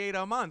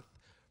 $498 a month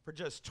for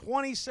just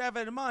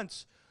 27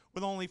 months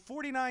with only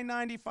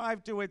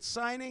 $49.95 to its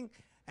signing.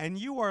 And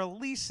you are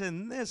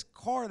leasing this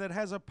car that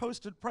has a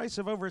posted price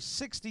of over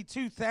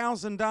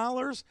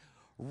 $62,000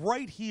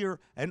 right here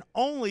and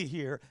only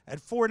here at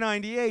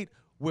 $498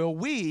 will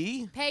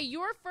we pay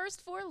your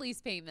first 4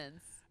 lease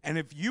payments. And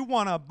if you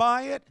want to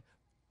buy it,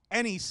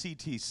 any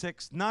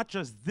CT6, not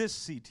just this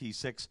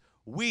CT6,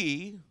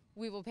 we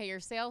will pay your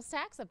sales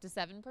tax up to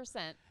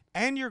 7%.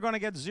 And you're going to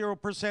get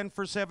 0%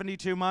 for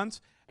 72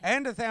 months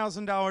and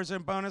 $1,000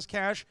 in bonus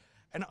cash.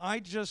 And I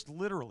just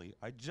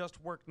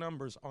worked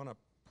numbers on a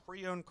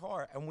pre-owned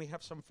car, and we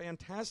have some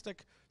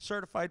fantastic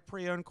certified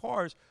pre-owned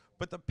cars.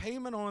 But the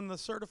payment on the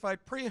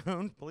certified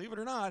pre-owned, believe it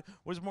or not,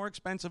 was more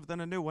expensive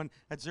than a new one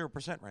at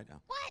 0% right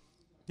now. What?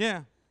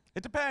 Yeah,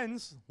 it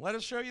depends. Let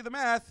us show you the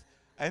math,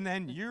 and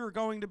then you're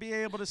going to be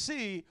able to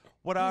see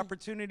what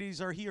opportunities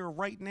are here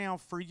right now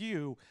for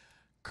you.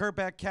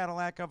 Kerbeck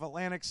Cadillac of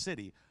Atlantic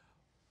City.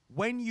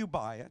 When you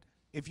buy it,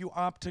 if you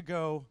opt to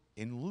go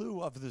in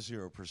lieu of the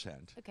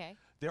 0%, okay,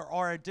 there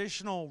are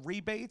additional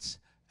rebates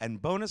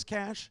and bonus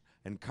cash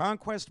and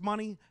conquest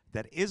money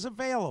that is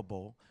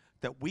available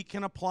that we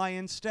can apply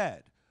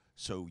instead.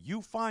 So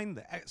you find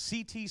the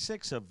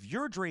CT6 of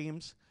your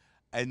dreams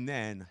and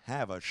then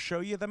have us show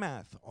you the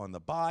math on the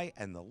buy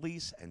and the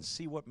lease and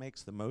see what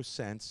makes the most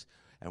sense.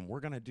 And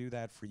we're going to do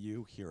that for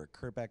you here at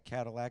Kerbeck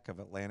Cadillac of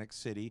Atlantic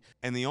City.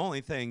 And the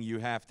only thing you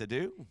have to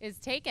do is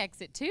take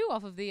exit 2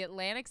 off of the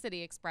Atlantic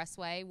City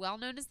Expressway, well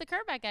known as the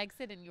Kerbeck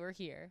exit, and you're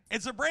here.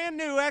 It's a brand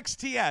new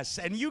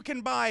XTS, and you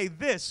can buy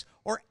this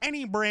or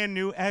any brand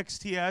new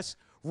XTS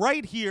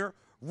right here,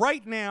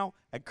 right now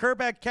at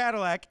Kerbeck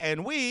Cadillac,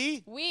 and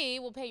we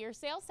will pay your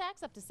sales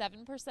tax up to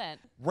 7%.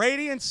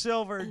 Radiant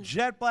silver,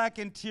 jet black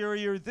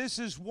interior. This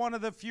is one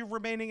of the few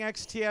remaining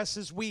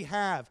XTSs we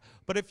have.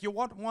 But if you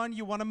want one,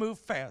 you want to move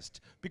fast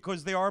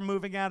because they are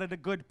moving out at a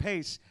good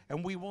pace,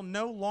 and we will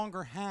no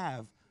longer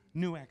have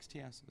new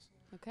XTSs.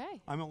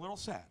 Okay. I'm a little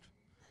sad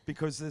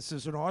because this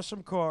is an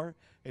awesome car.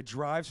 It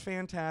drives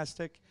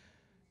fantastic.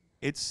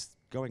 It's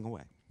going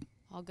away.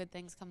 All good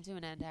things come to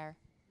an end, Harry.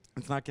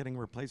 It's not getting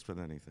replaced with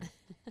anything.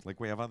 Like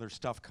we have other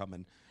stuff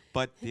coming.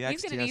 But the XTS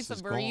He's going to need some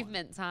is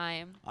bereavement gone.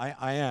 time.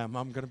 I am.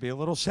 I'm going to be a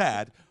little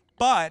sad.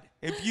 But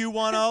if you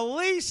want to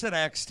lease an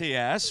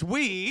XTS,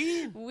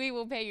 we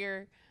will pay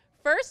your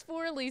first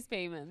 4 lease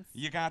payments.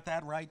 You got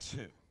that right,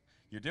 too.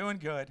 You're doing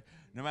good.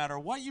 No matter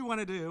what you want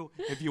to do,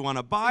 if you want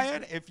to buy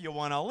it, if you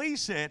want to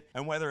lease it,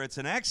 and whether it's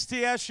an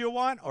XTS you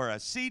want or a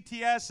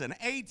CTS, an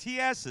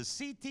ATS, a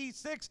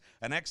CT6,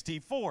 an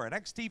XT4, an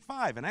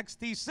XT5, an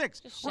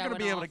XT6, we're going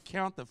to be able to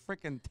count the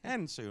frickin'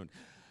 10 soon.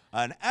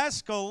 An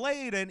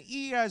Escalade, an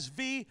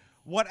ESV,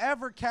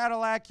 whatever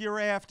Cadillac you're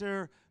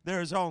after,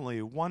 there's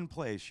only one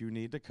place you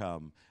need to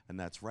come, and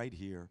that's right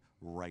here,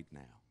 right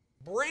now.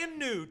 Brand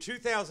new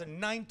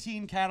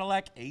 2019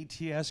 Cadillac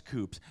ATS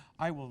Coupes.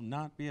 I will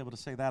not be able to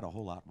say that a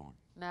whole lot more.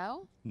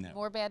 No? No.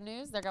 More bad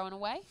news? They're going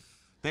away?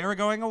 They are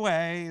going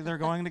away. They're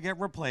going to get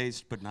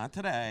replaced, but not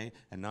today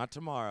and not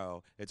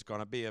tomorrow. It's going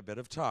to be a bit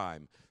of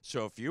time.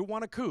 So if you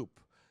want a coupe,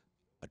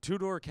 a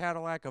 2-door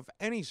Cadillac of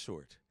any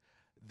sort,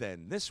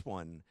 then this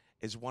one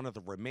is one of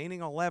the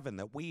remaining 11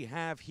 that we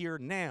have here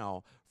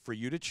now for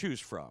you to choose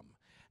from.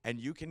 And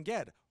you can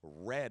get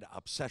red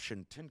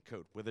Obsession tint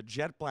coat with a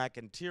jet black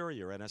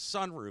interior and a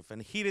sunroof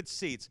and heated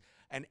seats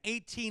and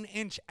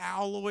 18-inch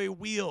alloy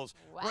wheels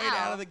right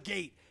out of the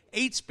gate.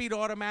 8-speed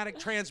automatic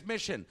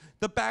transmission,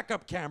 the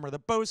backup camera, the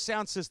Bose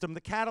sound system,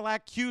 the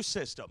Cadillac Q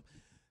system.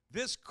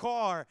 This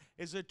car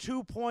is a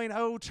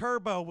 2.0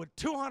 turbo with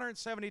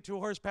 272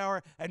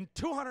 horsepower and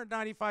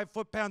 295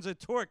 foot-pounds of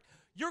torque.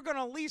 You're going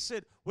to lease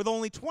it with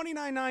only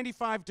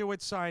 $29.95 due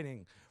at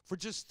signing for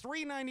just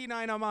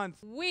 $3.99 a month.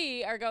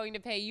 We are going to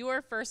pay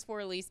your first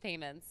 4 lease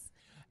payments.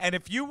 And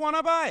if you want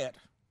to buy it,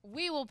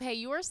 we will pay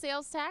your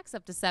sales tax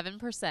up to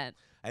 7%.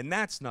 And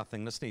that's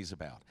nothing to sneeze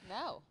about.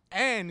 No.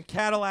 And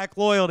Cadillac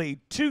Loyalty,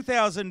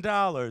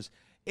 $2,000.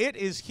 It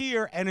is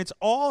here, and it's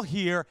all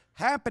here,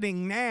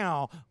 happening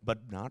now,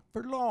 but not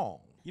for long.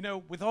 You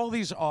know, with all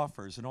these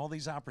offers and all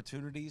these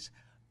opportunities,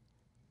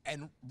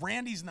 and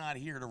Randy's not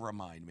here to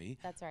remind me.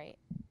 That's right.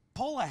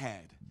 Pull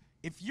ahead.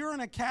 If you're in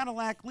a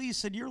Cadillac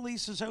lease and your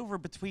lease is over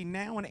between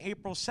now and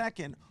April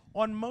 2nd,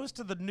 on most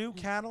of the new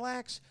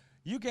Cadillacs,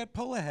 you get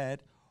pull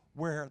ahead,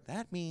 where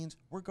that means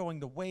we're going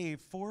to waive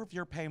 4 of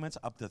your payments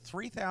up to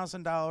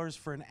 $3,000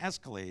 for an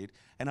Escalade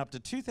and up to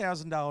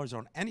 $2,000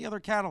 on any other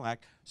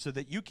Cadillac so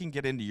that you can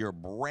get into your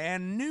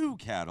brand new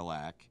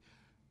Cadillac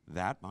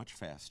that much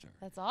faster.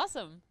 That's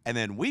awesome. And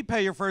then we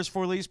pay your first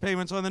 4 lease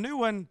payments on the new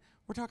one.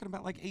 We're talking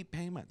about like 8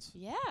 payments.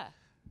 Yeah.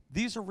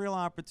 These are real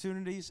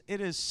opportunities.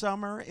 It is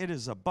summer. It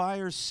is a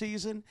buyer's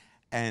season.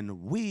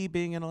 And we,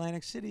 being in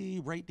Atlantic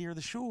City, right near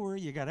the shore,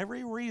 you got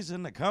every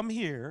reason to come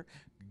here,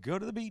 go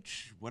to the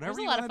beach, whatever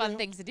you want to do. There's a lot of fun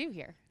things to do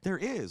here. There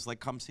is. Like,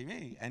 come see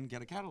me and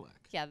get a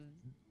Cadillac. Yeah.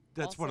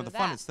 That's one of the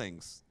funnest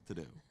things to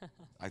do,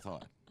 I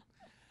thought.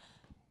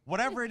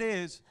 Whatever it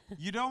is,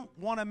 you don't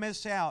want to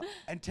miss out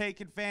and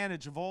take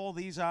advantage of all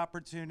these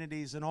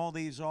opportunities and all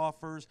these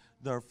offers.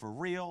 They're for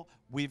real.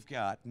 We've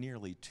got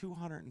nearly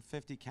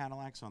 250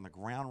 Cadillacs on the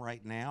ground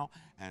right now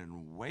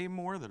and way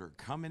more that are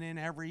coming in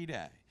every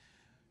day.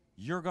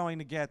 You're going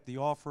to get the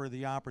offer or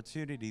the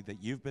opportunity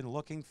that you've been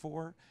looking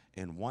for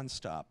in one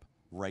stop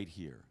right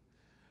here.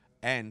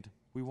 And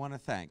we want to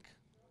thank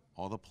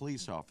all the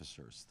police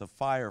officers, the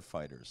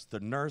firefighters, the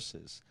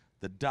nurses,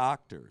 the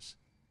doctors,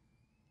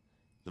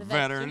 the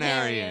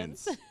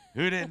veterinarians.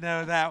 Who didn't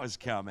know that was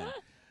coming?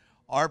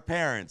 Our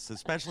parents,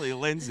 especially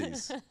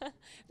Lindsay's.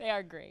 They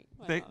are great.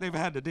 They've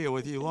had to deal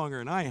with you longer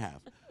than I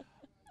have.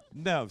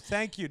 No,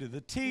 thank you to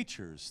the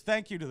teachers.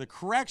 Thank you to the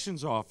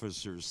corrections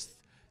officers.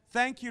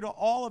 Thank you to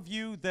all of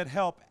you that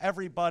help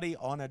everybody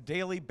on a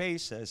daily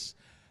basis.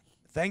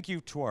 Thank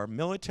you to our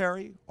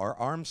military, our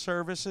armed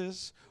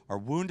services, our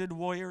wounded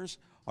warriors,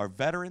 our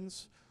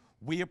veterans.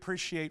 We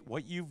appreciate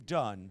what you've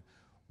done,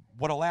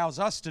 what allows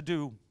us to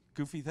do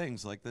goofy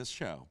things like this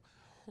show,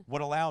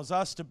 what allows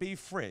us to be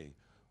free.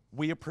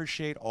 We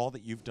appreciate all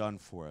that you've done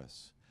for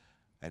us.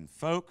 And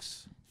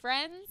folks,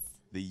 friends,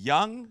 the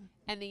young,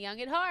 and the young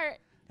at heart,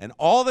 and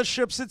all the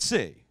ships at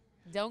sea,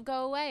 don't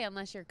go away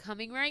unless you're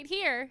coming right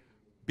here.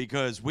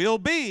 Because we'll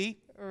be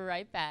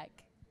right back.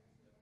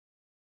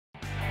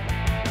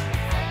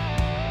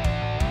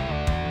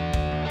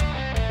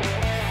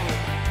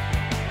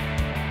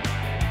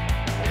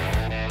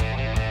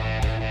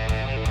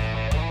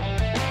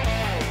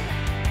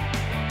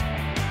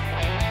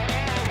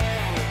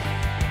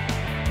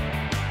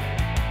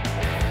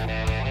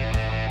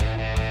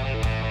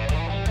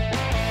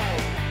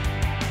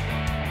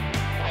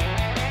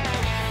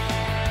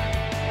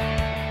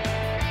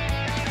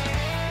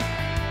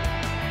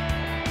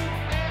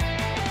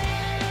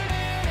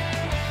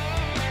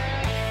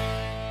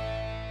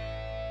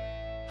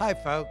 Hi,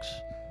 folks.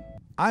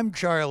 I'm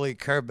Charlie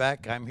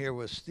Kerbeck. I'm here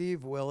with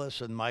Steve Willis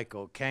and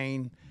Michael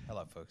Kane.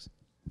 Hello, folks.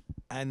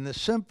 And the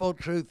simple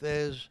truth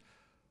is,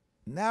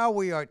 now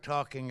we are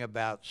talking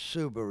about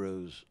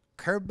Subarus.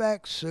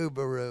 Kerbeck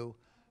Subaru,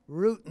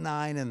 Route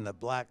 9 and the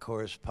Black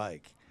Horse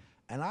Pike.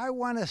 And I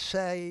want to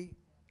say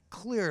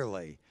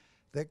clearly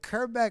that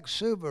Kerbeck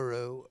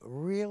Subaru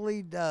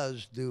really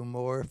does do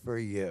more for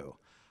you.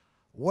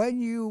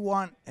 When you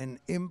want an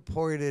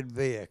imported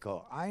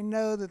vehicle, I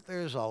know that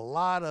there's a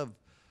lot of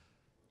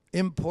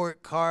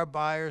import car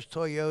buyers,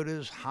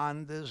 Toyotas,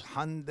 Hondas,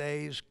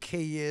 Hyundais,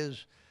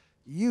 Kias,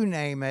 you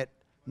name it,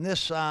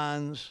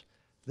 Nissans,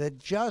 that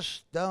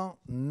just don't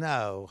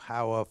know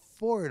how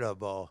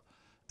affordable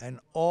an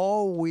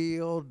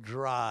all-wheel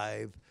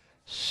drive,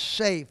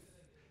 safe,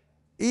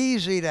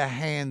 easy to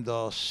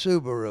handle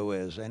Subaru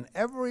is. And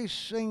every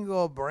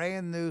single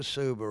brand new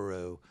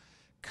Subaru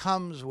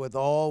comes with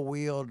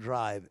all-wheel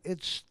drive.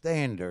 It's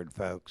standard,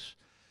 folks.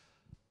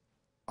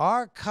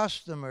 Our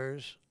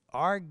customers,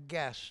 our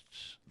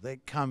guests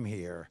that come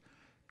here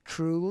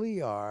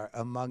truly are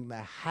among the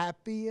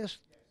happiest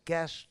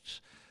guests,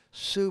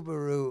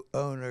 Subaru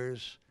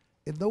owners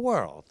in the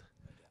world.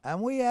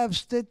 And we have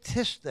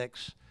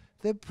statistics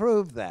that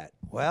prove that.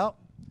 Well,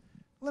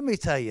 let me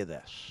tell you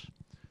this.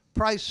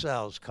 Price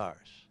sells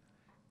cars.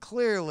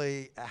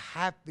 Clearly, a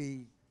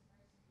happy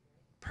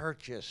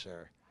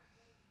purchaser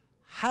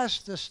has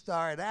to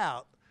start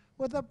out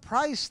with a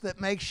price that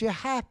makes you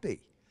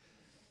happy.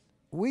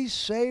 We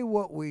say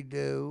what we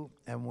do,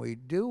 and we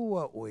do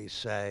what we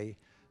say.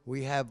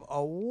 We have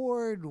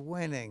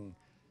award-winning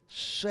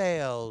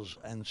sales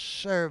and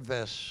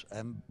service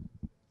and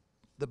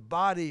the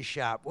body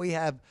shop. We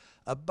have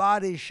a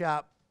body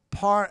shop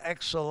par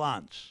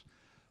excellence.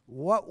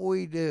 What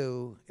we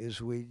do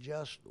is we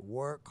just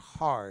work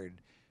hard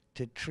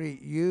to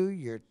treat you,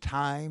 your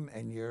time,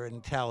 and your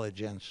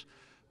intelligence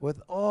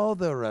with all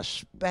the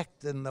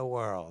respect in the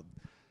world.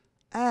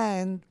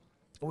 And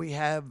we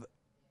have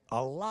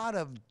a lot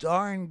of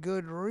darn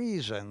good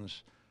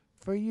reasons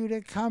for you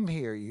to come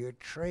here. Your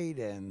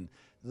trade-in,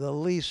 the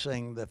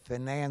leasing, the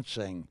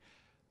financing.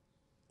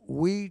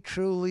 We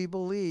truly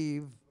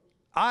believe,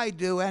 I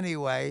do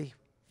anyway,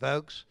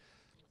 folks,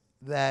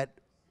 that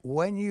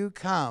when you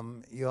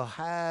come, you'll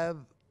have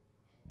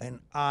an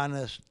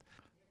honest,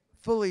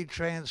 fully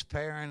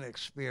transparent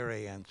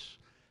experience.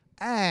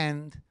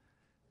 And,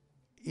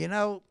 you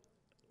know,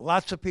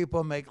 lots of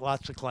people make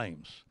lots of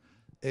claims.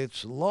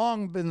 It's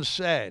long been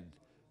said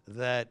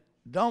that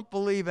don't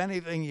believe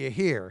anything you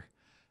hear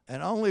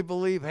and only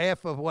believe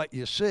half of what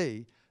you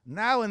see.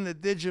 Now in the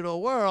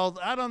digital world,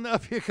 I don't know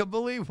if you can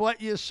believe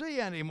what you see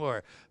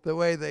anymore, the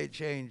way they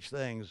change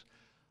things.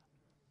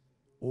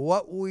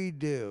 What we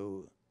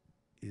do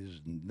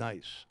is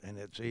nice and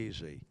it's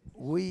easy.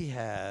 We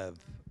have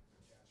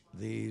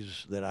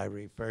these that I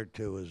refer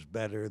to as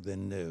better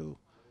than new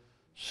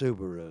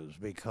Subarus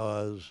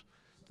because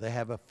they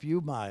have a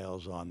few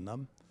miles on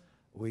them.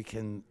 We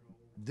can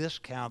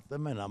discount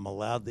them, and I'm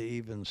allowed to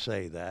even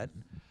say that.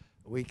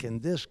 We can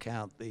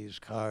discount these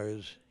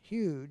cars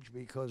huge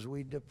because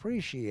we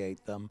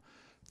depreciate them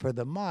for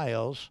the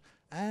miles,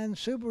 and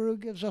Subaru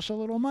gives us a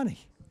little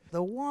money.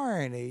 The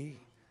warranty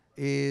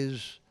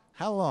is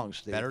how long,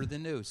 Steve? Better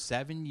than new.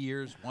 7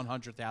 years,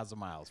 100,000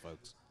 miles,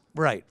 folks.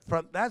 Right.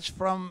 That's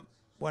from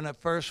when it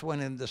first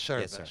went into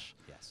service. Yes, sir.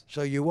 Yes.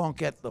 So you won't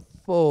get the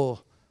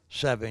full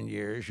 7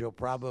 years. You'll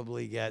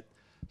probably get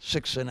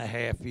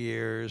 6.5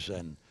 years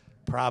and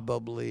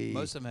probably...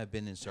 Most of them have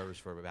been in service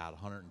for about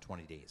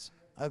 120 days.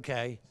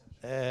 Okay.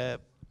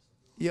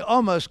 You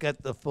almost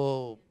get the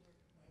full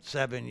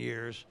 7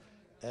 years,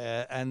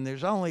 and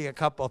there's only a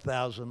couple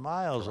thousand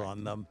miles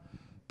on them.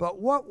 But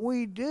what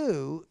we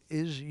do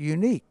is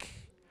unique,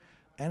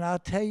 and I'll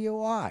tell you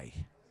why.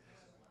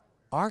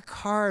 Our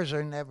cars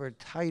are never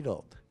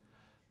titled.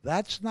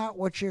 That's not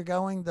what you're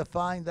going to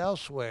find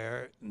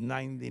elsewhere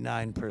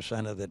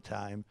 99% of the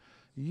time.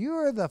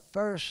 You're the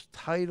first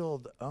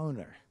titled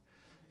owner.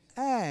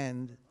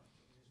 And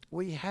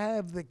we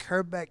have the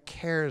Kerbeck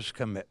Cares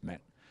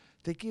commitment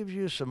that gives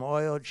you some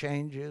oil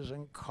changes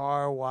and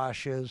car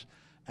washes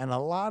and a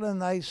lot of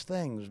nice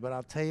things. But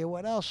I'll tell you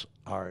what else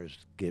ours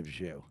gives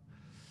you.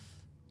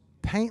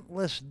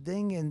 Paintless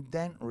ding and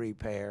dent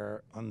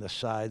repair on the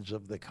sides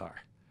of the car.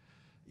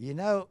 You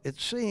know, it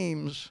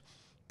seems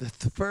that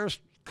the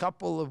first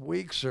couple of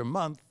weeks or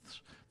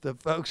months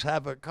that folks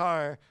have a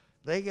car,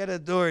 they get a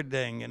door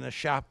ding in a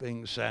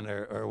shopping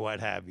center or what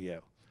have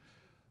you.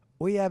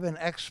 We have an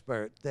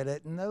expert that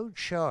at no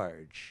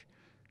charge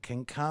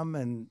can come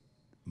and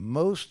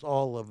most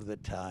all of the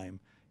time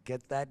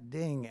get that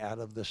ding out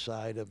of the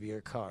side of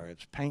your car.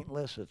 It's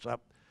paintless. It's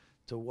up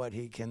to what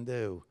he can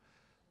do.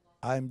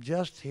 I'm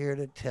just here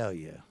to tell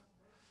you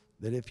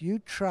that if you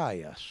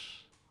try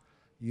us,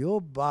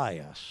 you'll buy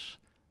us.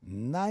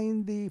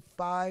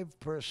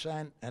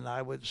 95%, and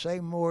I would say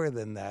more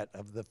than that,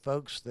 of the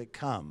folks that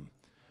come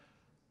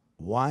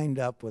wind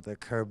up with a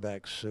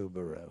Kerbeck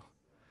Subaru.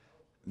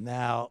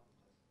 Now,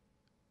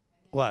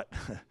 what?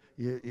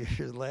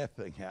 You're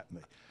laughing at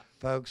me.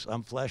 Folks,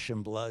 I'm flesh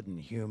and blood and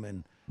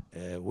human.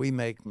 We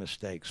make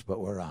mistakes, but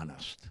we're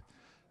honest.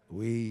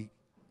 We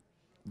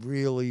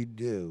really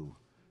do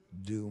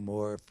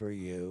more for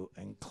you,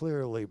 and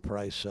clearly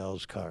price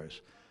sells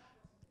cars.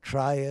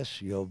 Try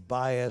us, you'll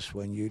buy us.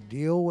 When you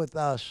deal with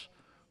us,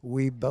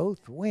 we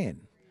both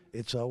win.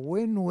 It's a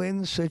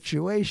win-win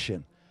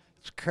situation.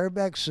 It's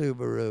Kerbeck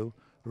Subaru,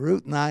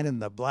 Route 9 in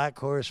the Black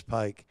Horse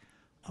Pike.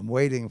 I'm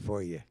waiting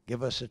for you.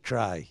 Give us a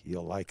try.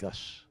 You'll like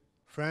us.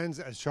 Friends,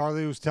 as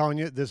Charlie was telling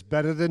you, this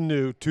better than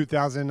new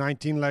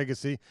 2019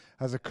 Legacy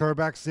has a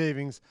Kerbeck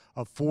savings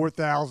of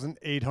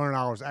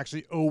 $4,800,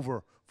 actually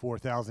over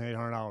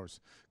 $4,800.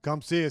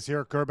 Come see us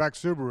here at Kerbeck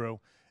Subaru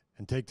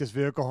and take this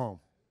vehicle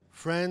home.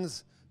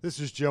 Friends, this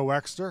is Joe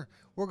Exter.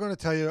 We're going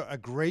to tell you a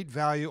great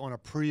value on a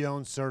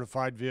pre-owned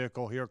certified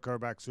vehicle here at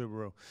Kerbeck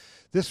Subaru.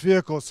 This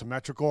vehicle is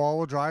symmetrical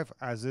all-wheel drive,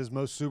 as is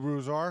most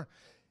Subarus are.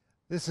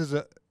 This is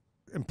a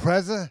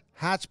Impreza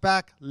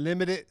hatchback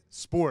limited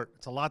sport.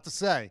 It's a lot to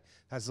say.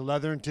 Has the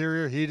leather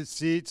interior, heated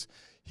seats,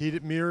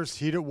 heated mirrors,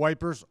 heated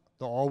wipers,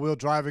 the all-wheel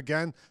drive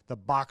again, the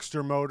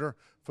Boxster motor,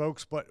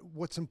 folks. But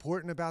what's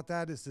important about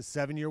that is the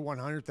 7-year,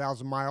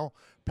 100,000-mile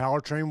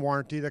powertrain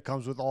warranty that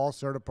comes with all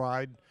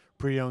certified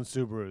pre-owned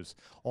Subarus.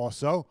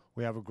 Also,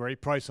 we have a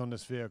great price on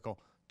this vehicle.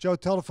 Joe,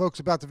 tell the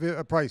folks about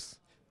the price.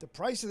 The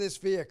price of this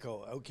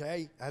vehicle,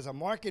 okay, has a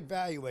market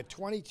value at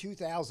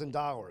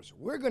 $22,000.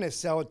 We're going to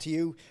sell it to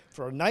you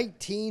for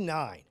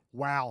 $19,900.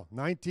 Wow,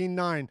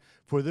 $19,900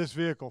 for this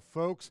vehicle.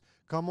 Folks,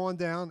 come on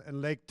down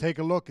and take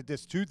a look at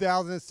this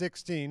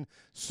 2016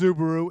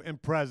 Subaru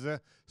Impreza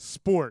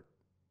Sport.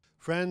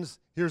 Friends,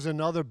 here's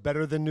another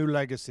better than new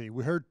Legacy.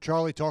 We heard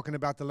Charlie talking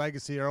about the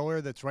Legacy earlier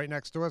that's right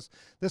next to us.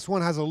 This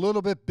one has a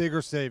little bit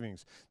bigger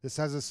savings. This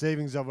has a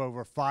savings of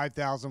over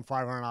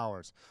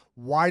 $5,500.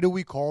 Why do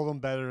we call them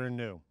better than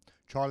new?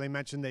 Charlie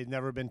mentioned they've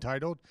never been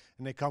titled,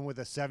 and they come with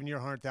a 7-year,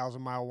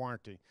 100,000-mile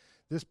warranty.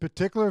 This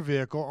particular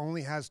vehicle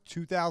only has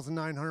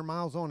 2,900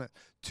 miles on it.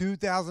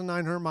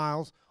 2,900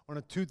 miles on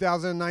a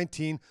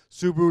 2019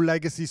 Subaru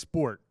Legacy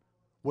Sport.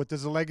 What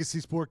does a Legacy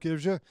Sport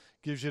give you?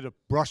 Gives you the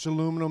brushed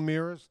aluminum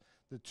mirrors,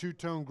 the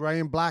two-tone gray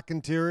and black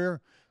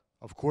interior,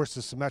 of course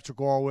the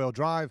symmetrical all-wheel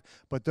drive,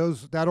 but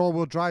that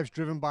all-wheel drive is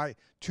driven by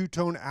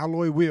two-tone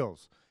alloy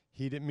wheels,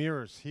 heated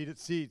mirrors, heated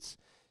seats,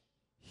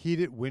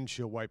 heated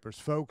windshield wipers.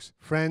 Folks,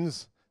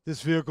 friends,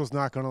 this vehicle's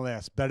not going to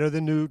last. Better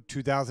than new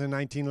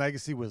 2019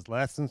 Legacy was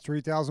less than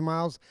 3,000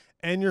 miles,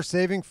 and you're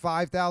saving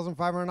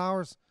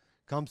 $5,500.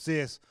 Come see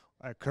us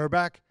at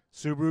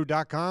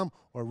KerbeckSubaru.com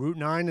or Route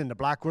 9 in the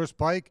Black Horse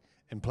Pike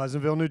in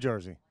Pleasantville, New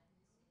Jersey.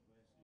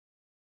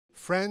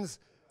 Friends,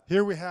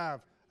 here we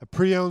have a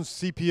pre-owned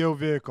CPO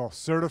vehicle,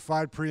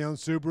 certified pre-owned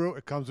Subaru.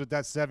 It comes with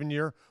that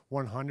 7-year,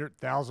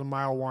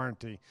 100,000-mile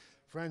warranty.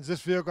 Friends,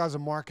 this vehicle has a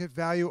market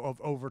value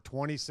of over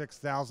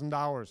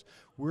 $26,000.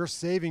 We're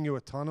saving you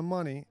a ton of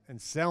money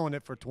and selling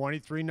it for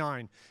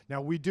 $23,900.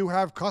 Now, we do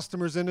have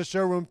customers in the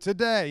showroom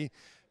today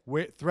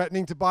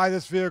threatening to buy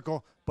this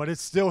vehicle, but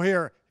it's still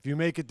here. If you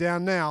make it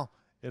down now,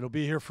 it'll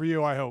be here for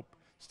you, I hope.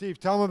 Steve,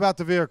 tell them about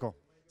the vehicle.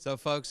 So,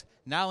 folks,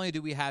 not only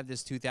do we have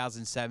this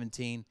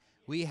 2017,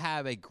 we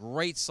have a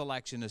great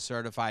selection of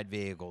certified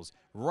vehicles.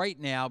 Right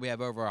now, we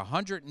have over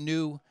 100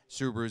 new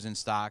Subarus in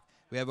stock.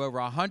 We have over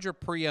 100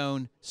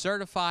 pre-owned,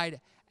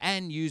 certified,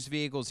 and used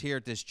vehicles here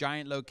at this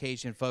giant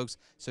location, folks.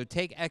 So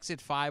take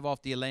exit 5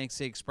 off the Atlantic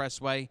City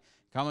Expressway.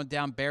 Coming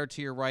down Bayard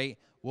to your right.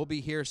 We'll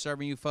be here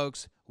serving you,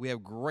 folks. We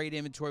have great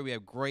inventory. We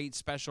have great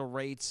special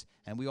rates.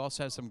 And we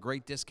also have some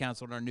great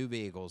discounts on our new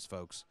vehicles,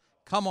 folks.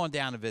 Come on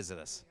down and visit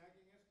us.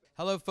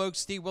 Hello, folks.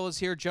 Steve Willis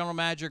here, General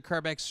Manager,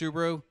 Kerbeck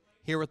Subaru.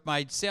 Here with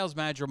my sales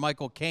manager,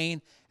 Michael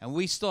Kane, and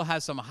we still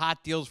have some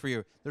hot deals for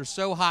you. They're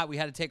so hot we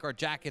had to take our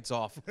jackets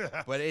off,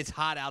 but it's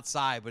hot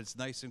outside, but it's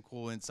nice and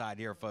cool inside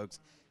here,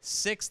 folks.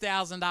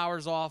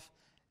 $6,000 off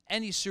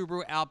any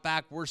Subaru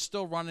Outback. We're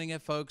still running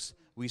it, folks.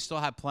 We still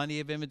have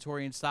plenty of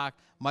inventory in stock.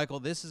 Michael,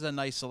 this is a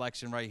nice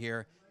selection right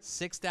here.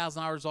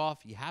 $6,000 off.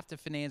 You have to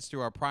finance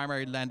through our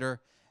primary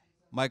lender.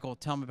 Michael,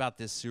 tell them about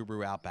this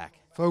Subaru Outback.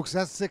 Folks,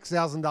 that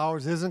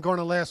 $6,000 isn't going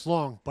to last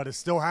long, but it's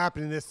still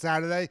happening this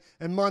Saturday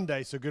and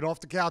Monday. So get off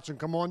the couch and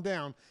come on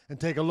down and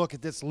take a look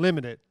at this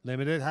Limited.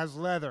 Limited has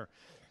leather.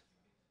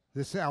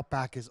 This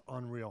Outback is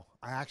unreal.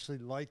 I actually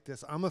like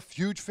this. I'm a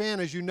huge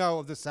fan, as you know,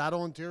 of the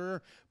saddle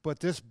interior,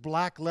 but this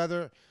black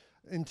leather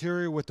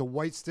interior with the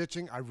white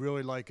stitching, I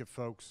really like it,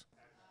 folks.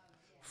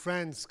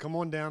 Friends, come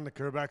on down to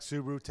Kerbeck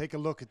Subaru. Take a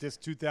look at this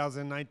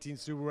 2019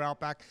 Subaru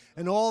Outback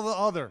and all the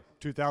other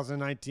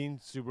 2019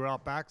 Subaru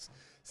Outbacks.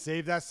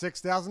 Save that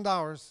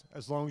 $6,000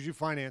 as long as you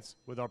finance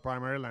with our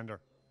primary lender.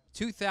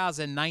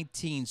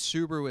 2019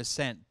 Subaru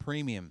Ascent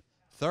Premium.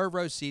 Third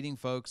row seating,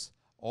 folks.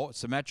 All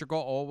symmetrical,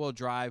 all-wheel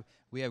drive.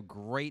 We have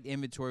great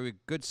inventory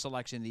with good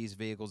selection of these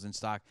vehicles in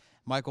stock.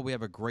 Michael, we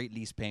have a great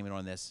lease payment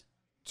on this.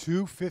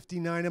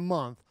 $259 a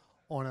month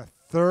on a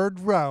third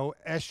row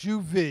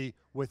SUV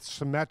with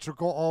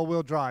symmetrical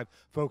all-wheel drive.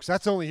 Folks,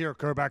 that's only here at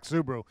Kerbeck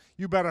Subaru.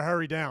 You better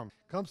hurry down.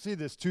 Come see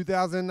this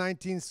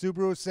 2019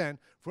 Subaru Ascent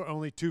for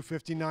only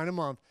 $259 a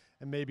month,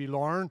 and maybe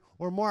Lauren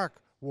or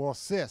Mark will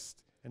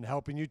assist in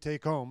helping you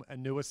take home a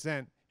new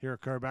Ascent here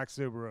at Kerbeck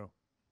Subaru.